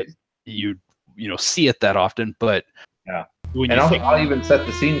enough that you see it that often. But when I'll even set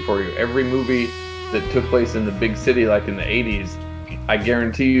the scene for you. Every movie that took place in the big city, like in the 80s, I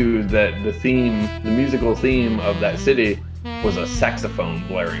guarantee you that the musical theme of that city was a saxophone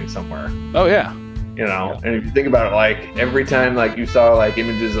blaring somewhere. Oh yeah. you know. And if you think about it, like every time like you saw like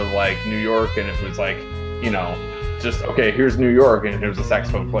images of like New York, and it was like, you know, just okay, here's New York, and there's a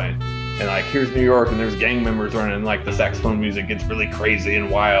saxophone playing, and like here's New York, and there's gang members running, and like the saxophone music gets really crazy and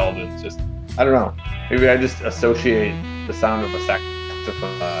wild. And it's just, I don't know, maybe I just associate the sound of a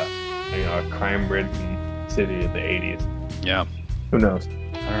saxophone, you know, a crime-ridden city of the '80s. Yeah. Who knows?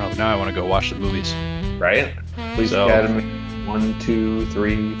 I don't know. Now I want to go watch the movies. Right? Police So- Academy 1, 2,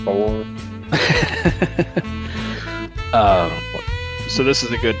 3, 4. So this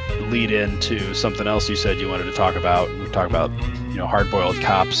is a good lead in to something else you said you wanted to talk about. We talk about, you know, hard-boiled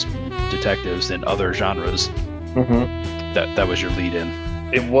cops, detectives, and other genres. Mm-hmm. That was your lead in.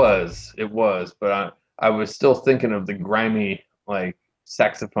 It was, but I was still thinking of the grimy like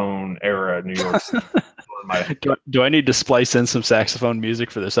saxophone era New York City. Do I need to splice in some saxophone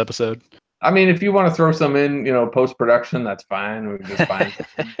music for this episode? I mean, if you want to throw some in, you know, post production, that's fine. We can just find.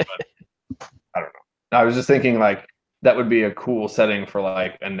 But I don't know. I was just thinking like that would be a cool setting for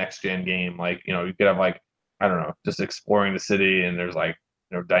like a next gen game. Like, you know, you could have like, I don't know, just exploring the city, and there's like,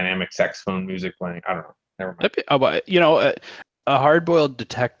 you know, dynamic saxophone music playing. I don't know. Never mind. You know, a hard-boiled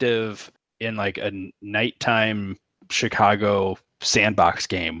detective in like a nighttime Chicago sandbox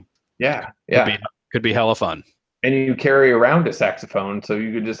game Yeah, yeah. could be hella fun. And you carry around a saxophone, so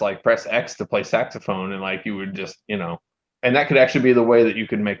you could just like press X to play saxophone, and like you would just, you know, and that could actually be the way that you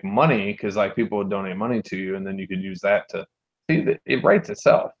could make money, because like people would donate money to you, and then you could use that to see that it writes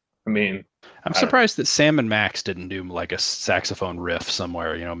itself. I mean, I'm surprised that Sam and Max didn't do like a saxophone riff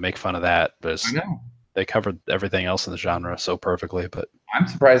somewhere, you know, make fun of that, but I know. they covered everything else in the genre so perfectly. But I'm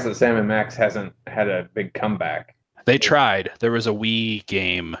surprised that Sam and Max hasn't had a big comeback. they tried. There was a Wii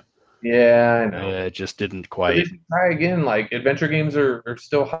game. Yeah, I know. It just didn't But quite. they should try again. Like adventure games are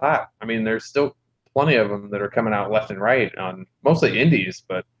still hot. I mean, there's still plenty of them that are coming out left and right on mostly indies.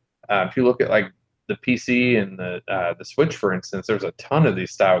 But if you look at like the PC and the Switch, for instance, there's a ton of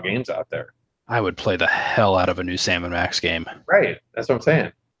these style games out there. I would play the hell out of a new Sam and Max game. Right. That's what I'm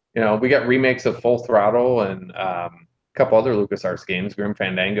saying. You know, we got remakes of Full Throttle and a couple other LucasArts games, Grim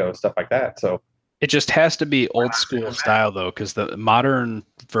Fandango, stuff like that. So It just has to be old school style though, because the modern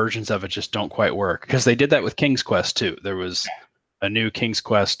versions of it just don't quite work. Because they did that with King's Quest too. There was a new King's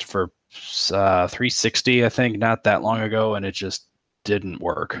Quest for 360, I think, not that long ago, and it just didn't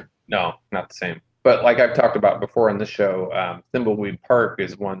work. no, not the same. But like I've talked about before in this show, Thimbleweed Park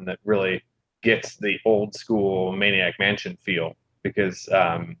is one that really gets the old school Maniac Mansion feel, because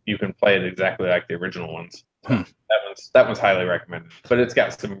you can play it exactly like the original ones. Hmm. That one's highly recommended, but it's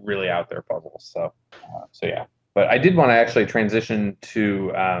got some really out there puzzles. So yeah. But I did want to actually transition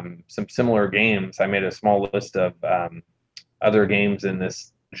to some similar games. I made a small list of other games in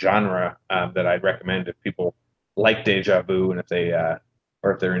this genre that I'd recommend if people like Deja Vu, and if they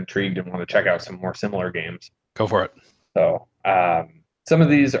or if they're intrigued and want to check out some more similar games. Go for it. So some of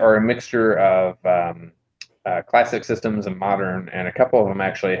these are a mixture of classic systems and modern, and a couple of them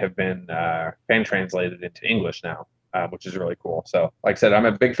actually have been fan translated into English now, which is really cool. So like I said, I'm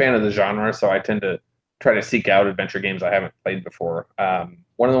a big fan of the genre, so I tend to try to seek out adventure games I haven't played before.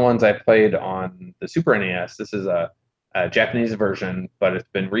 One of the ones I played on the Super NES, this is a Japanese version, but it's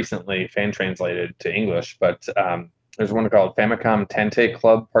been recently fan translated to English. But there's one called Famicom Tantei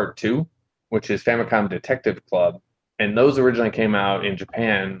Club Part 2, which is Famicom Detective Club. And those originally came out in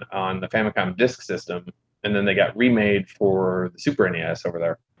Japan on the Famicom Disk System, and then they got remade for the Super NES over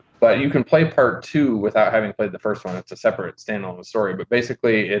there. But you can play Part 2 without having played the first one. It's a separate standalone story. But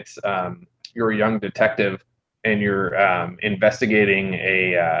basically, it's you're a young detective, and you're investigating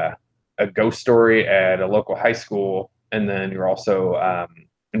a ghost story at a local high school, and then you're also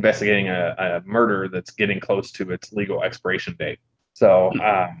investigating a murder that's getting close to its legal expiration date. So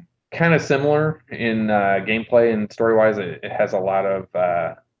kind of similar in gameplay and story-wise. It has a lot of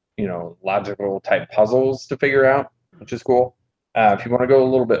logical type puzzles to figure out, which is cool. If you want to go a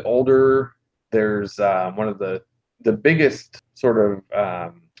little bit older, there's one of the biggest sort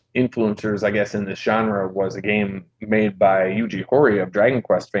of influencers, I guess, in this genre was a game made by Yuji Horii of Dragon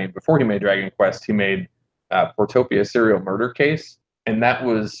Quest fame. Before he made Dragon Quest, he made Portopia Serial Murder Case, and that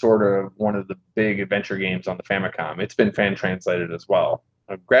was sort of one of the big adventure games on the Famicom. It's been fan translated as well.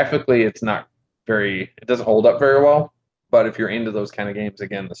 Graphically, it doesn't hold up very well, but if you're into those kind of games,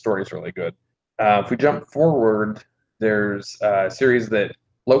 again, the story's really good. If we jump forward, there's a series that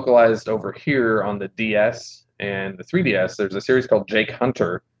localized over here on the DS and the 3DS. There's a series called Jake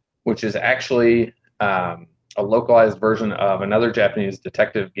Hunter, which is actually a localized version of another Japanese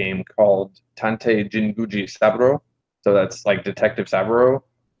detective game called Tantei Jinguji Saburo. So that's like Detective Saburo.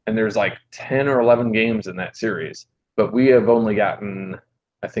 And there's like 10 or 11 games in that series. But we have only gotten,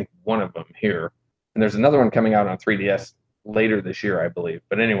 I think, one of them here. and there's another one coming out on 3DS later this year, I believe.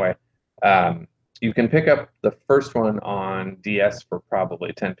 But anyway, you can pick up the first one on DS for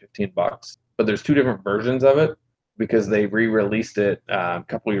probably 10-15 bucks, but there's two different versions of it because they re-released it a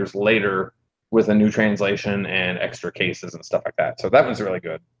couple years later with a new translation and extra cases and stuff like that. So that one's really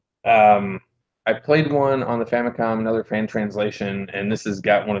good. I played one on the Famicom, another fan translation, and this has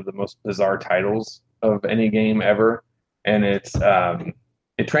got one of the most bizarre titles of any game ever. And it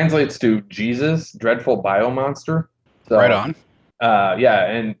translates to Jesus, Dreadful Biomonster. So, Right on. yeah,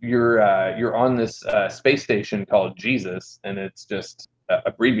 and you're on this space station called Jesus, and it's just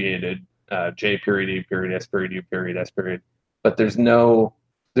abbreviated J period E period S period U period S period. But there's no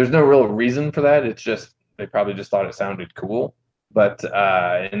real reason for that. It's just they probably just thought it sounded cool. But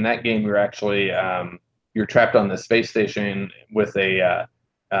in that game, you're actually you're trapped on the space station with a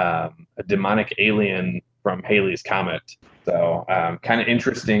demonic alien from Halley's Comet. So kind of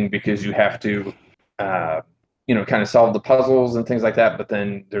interesting because you have to kind of solve the puzzles and things like that. But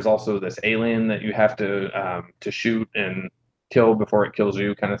then there's also this alien that you have to shoot and kill before it kills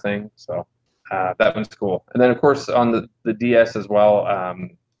you, kind of thing. So that one's cool. And then of course on the DS as well,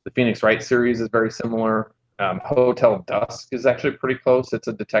 the Phoenix Wright series is very similar. Hotel Dusk is actually pretty close. It's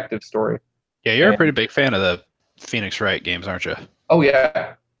a detective story. Yeah, you're a pretty big fan of the Phoenix Wright games, aren't you? Oh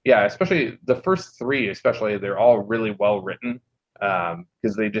yeah, especially the first three. Especially they're all really well written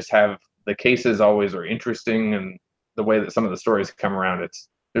because they just have the cases always are interesting, and the way that some of the stories come around,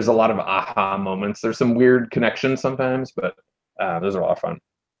 there's a lot of aha moments. There's some weird connections sometimes, but those are a lot of fun.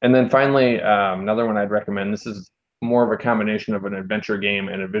 And then finally, another one I'd recommend. This is more of a combination of an adventure game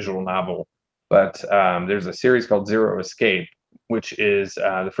and a visual novel. But there's a series called Zero Escape, which is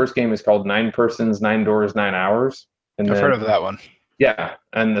the first game is called 9 Persons, 9 Doors, 9 Hours. And I've heard of that one. Yeah,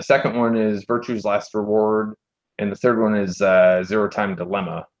 and the second one is Virtue's Last Reward, and the third one is Zero Time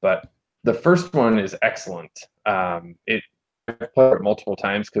Dilemma. But the first one is excellent. I've played it multiple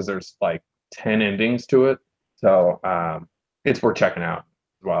times because there's like 10 endings to it, so it's worth checking out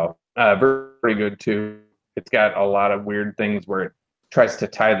as well. Very good too. It's got a lot of weird things where it tries to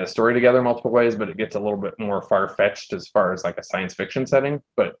tie the story together multiple ways, but it gets a little bit more far-fetched as far as like a science fiction setting,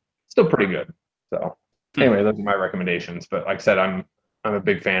 but still pretty good. So anyway, those are my recommendations. But like I said, I'm a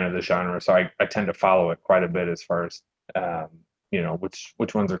big fan of the genre, so I tend to follow it quite a bit as far as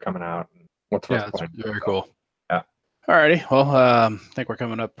which ones are coming out and what's Yeah, that's playing. very cool. Yeah. Alrighty. Well, I think we're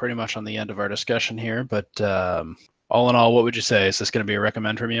coming up pretty much on the end of our discussion here, but all in all, what would you say? Is this going to be a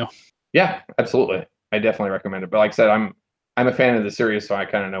recommend from you? Yeah, absolutely. I definitely recommend it. But like I said, I'm a fan of the series, so I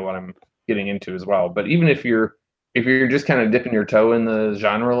kind of know what I'm getting into as well. But even if you're just kind of dipping your toe in the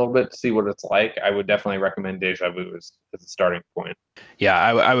genre a little bit to see what it's like, I would definitely recommend Deja Vu as a starting point. Yeah,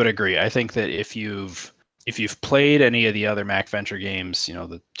 I would agree. I think that if you've played any of the other Mac Venture games,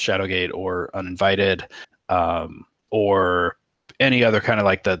 the Shadowgate or Uninvited, or any other kind of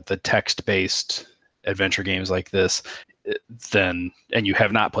like the text-based adventure games like this, then and you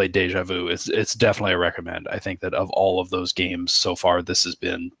have not played Deja Vu, it's definitely a recommend. I think that of all of those games so far, this has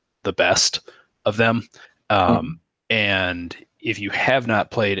been the best of them. And if you have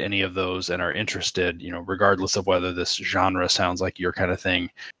not played any of those and are interested, regardless of whether this genre sounds like your kind of thing,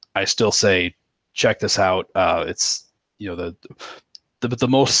 I still say check this out. It's the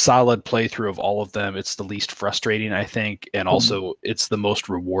most solid playthrough of all of them. It's the least frustrating, I think, and also it's the most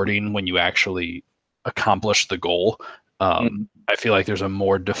rewarding when you actually accomplish the goal. I feel like there's a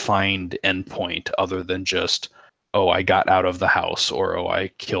more defined endpoint other than just, oh, I got out of the house, or oh, I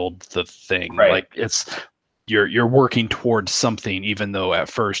killed the thing. Right. Like it's you're working towards something, even though at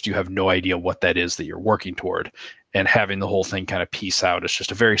first you have no idea what that is that you're working toward, and having the whole thing kind of piece out. It's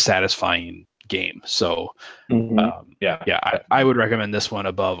just a very satisfying game. So I would recommend this one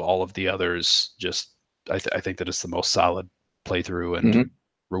above all of the others. Just I think that it's the most solid playthrough and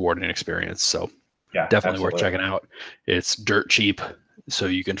rewarding experience. So yeah, definitely absolutely. worth checking out. It's dirt cheap, so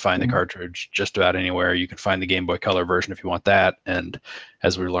you can find the cartridge just about anywhere. You can find the Game Boy Color version if you want that, and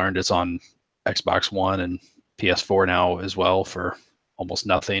as we learned, it's on Xbox One and PS4 now as well for almost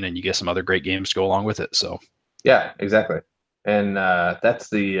nothing, and you get some other great games to go along with it. So yeah, exactly. And that's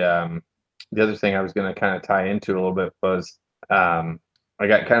the other thing I was going to kind of tie into a little bit was I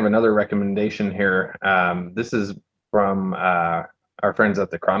got kind of another recommendation here. This is from our friends at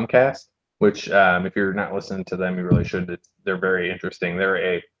the Cromcast, which if you're not listening to them, you really should. They're very interesting.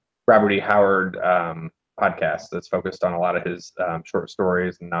 They're a Robert E. Howard podcast that's focused on a lot of his short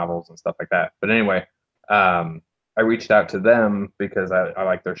stories and novels and stuff like that. But anyway, I reached out to them because I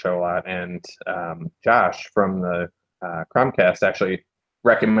like their show a lot. And Josh from the Cromcast actually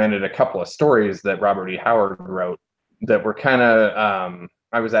recommended a couple of stories that Robert E. Howard wrote that were kind of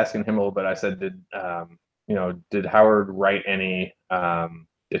I was asking him a little bit. I said, did Howard write any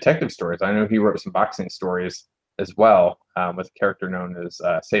detective stories? I know he wrote some boxing stories as well, with a character known as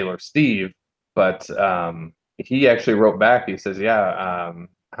Sailor Steve. But he actually wrote back. He says,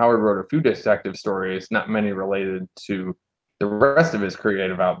 Howard wrote a few detective stories, not many related to the rest of his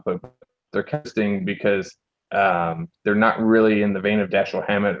creative output. They're interesting because they're not really in the vein of Dashiell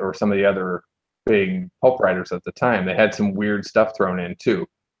Hammett or some of the other big pulp writers at the time. They had some weird stuff thrown in too.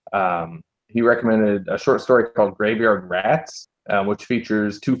 He recommended a short story called Graveyard Rats, which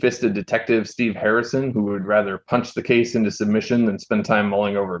features two-fisted detective Steve Harrison, who would rather punch the case into submission than spend time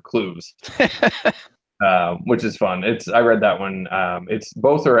mulling over clues. Which is fun. I read that one. It's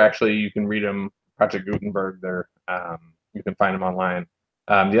both are actually, you can read them. Project Gutenberg. You can find them online.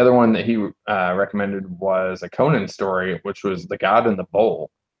 The other one that he recommended was a Conan story, which was The God in the Bowl,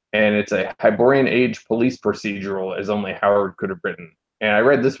 and it's a Hyborian Age police procedural as only Howard could have written. And I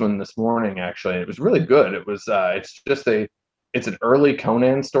read this one this morning. Actually, it was really good. It was. It's an early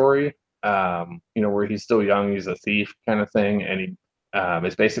Conan story. Where he's still young, he's a thief kind of thing, and he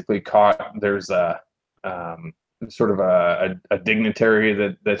is basically caught. There's a sort of a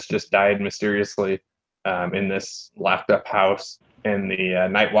dignitary that's just died mysteriously in this locked up house, and the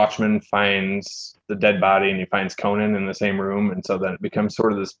night watchman finds the dead body, and he finds Conan in the same room, and so then it becomes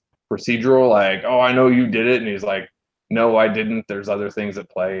sort of this procedural, like, oh, I know you did it, and he's like, no, I didn't. There's other things at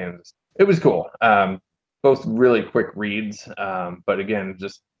play, and it was cool. Both really quick reads, but again,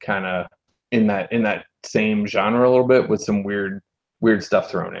 just kind of in that same genre a little bit with some weird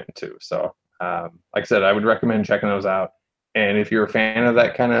stuff thrown in too. So. Like I said, I would recommend checking those out. And if you're a fan of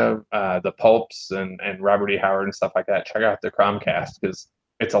that kind of the pulps and Robert E. Howard and stuff like that, check out the Cromcast, because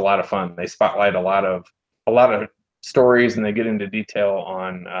it's a lot of fun. They spotlight a lot of stories, and they get into detail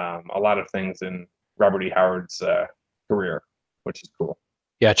on a lot of things in Robert E. Howard's career, which is cool.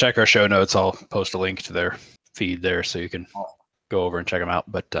 Yeah, check our show notes. I'll post a link to their feed there so you can go over and check them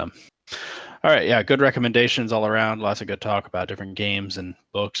out. But all right, yeah, good recommendations all around. Lots of good talk about different games and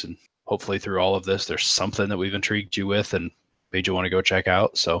books, and hopefully through all of this, there's something that we've intrigued you with and made you want to go check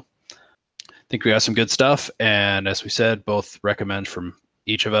out. So I think we got some good stuff. And as we said, both recommend from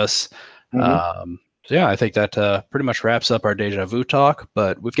each of us. Mm-hmm. So yeah, I think that pretty much wraps up our Deja Vu talk,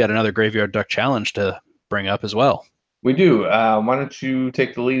 but we've got another Graveyard Duck challenge to bring up as well. We do. Why don't you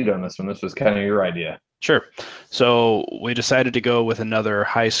take the lead on this one? This was kind of your idea. Sure. So we decided to go with another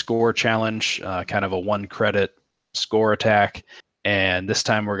high score challenge, kind of a 1 credit score attack. And this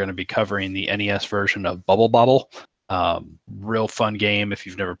time we're going to be covering the NES version of Bubble Bobble. Real fun game if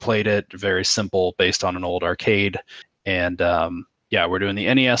you've never played it. Very simple, based on an old arcade. And we're doing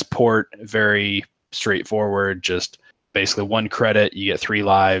the NES port. Very straightforward. Just basically 1 credit. You get 3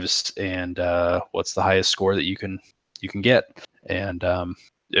 lives, and what's the highest score that you can get? And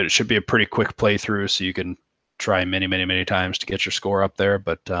it should be a pretty quick playthrough, so you can try many times to get your score up there.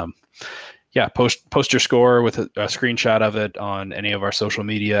 But post your score with a screenshot of it on any of our social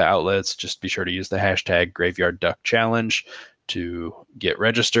media outlets. Just be sure to use the hashtag Graveyard Duck Challenge to get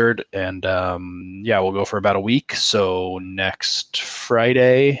registered. And we'll go for about a week. So next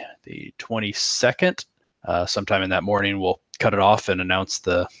Friday, the 22nd, sometime in that morning, we'll cut it off and announce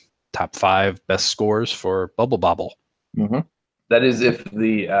the top 5 best scores for Bubble Bobble. Mm-hmm. That is if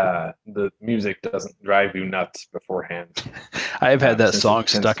the music doesn't drive you nuts beforehand. I've had that song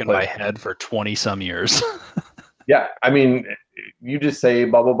stuck in my head for 20-some years. Yeah, I mean, you just say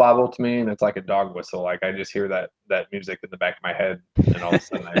Bubble Bobble to me, and it's like a dog whistle. Like, I just hear that music in the back of my head, and all of a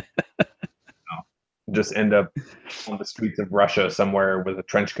sudden I just end up on the streets of Russia somewhere with a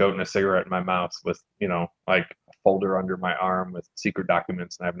trench coat and a cigarette in my mouth with, like a folder under my arm with secret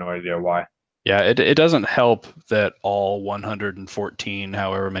documents, and I have no idea why. Yeah, it doesn't help that all 114,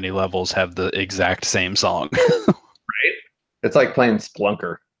 however many levels, have the exact same song. Right? It's like playing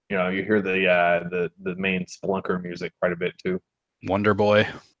Splunker. You hear the main Splunker music quite a bit too. Wonder Boy.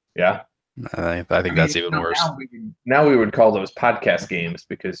 Yeah. I think that's even worse. Now we would call those podcast games,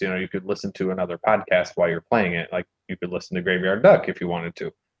 because you could listen to another podcast while you're playing it. Like, you could listen to Graveyard Duck if you wanted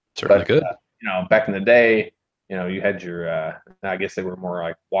to. Certainly could. Back in the day, you had your, I guess they were more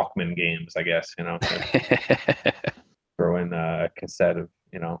like Walkman games, I guess, throw in a cassette of,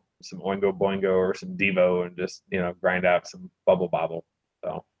 some Oingo Boingo or some Devo, and just, grind out some Bubble Bobble.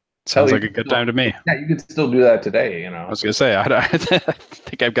 So sounds like a good time to me. Yeah, you could still do that today, I was going to say, I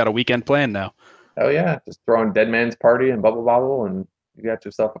think I've got a weekend plan now. Oh yeah, just throw in Dead Man's Party and Bubble Bobble, and you got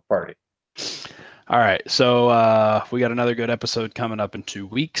yourself a party. All right, so we got another good episode coming up in 2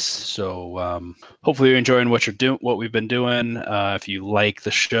 weeks. So hopefully you're enjoying what we've been doing. If you like the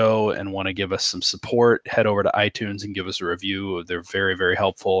show and want to give us some support, head over to iTunes and give us a review. They're very, very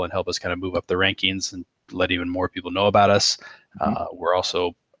helpful and help us kind of move up the rankings and let even more people know about us. We're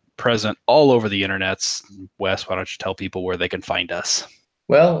also present all over the internets. Wes, why don't you tell people where they can find us?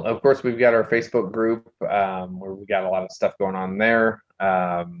 Well, of course, we've got our Facebook group where we got a lot of stuff going on there.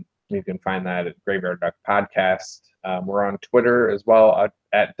 You can find that at Graveyard Duck Podcast. We're on Twitter as well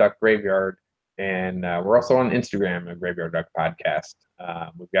at Duck Graveyard, and we're also on Instagram at Graveyard Duck Podcast.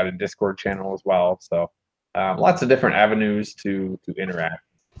 We've got a Discord channel as well, so lots of different avenues to interact.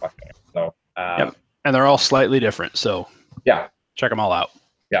 So Yep. And they're all slightly different, so yeah, check them all out.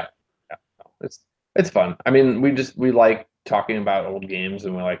 Yeah. It's fun. I mean, we like talking about old games,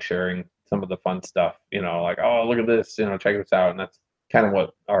 and we like sharing some of the fun stuff. Like, oh, look at this. Check this out, and that's kind of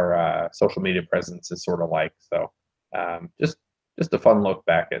what our social media presence is sort of like. So just a fun look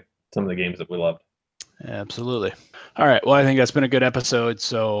back at some of the games that we loved. Absolutely. All right. Well, I think that's been a good episode.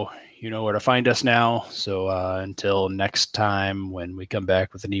 So you know where to find us now. So until next time, when we come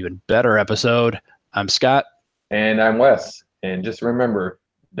back with an even better episode, I'm Scott. And I'm Wes. And just remember,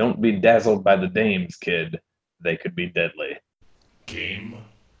 don't be dazzled by the dames, kid. They could be deadly. Game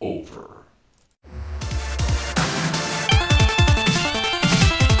over.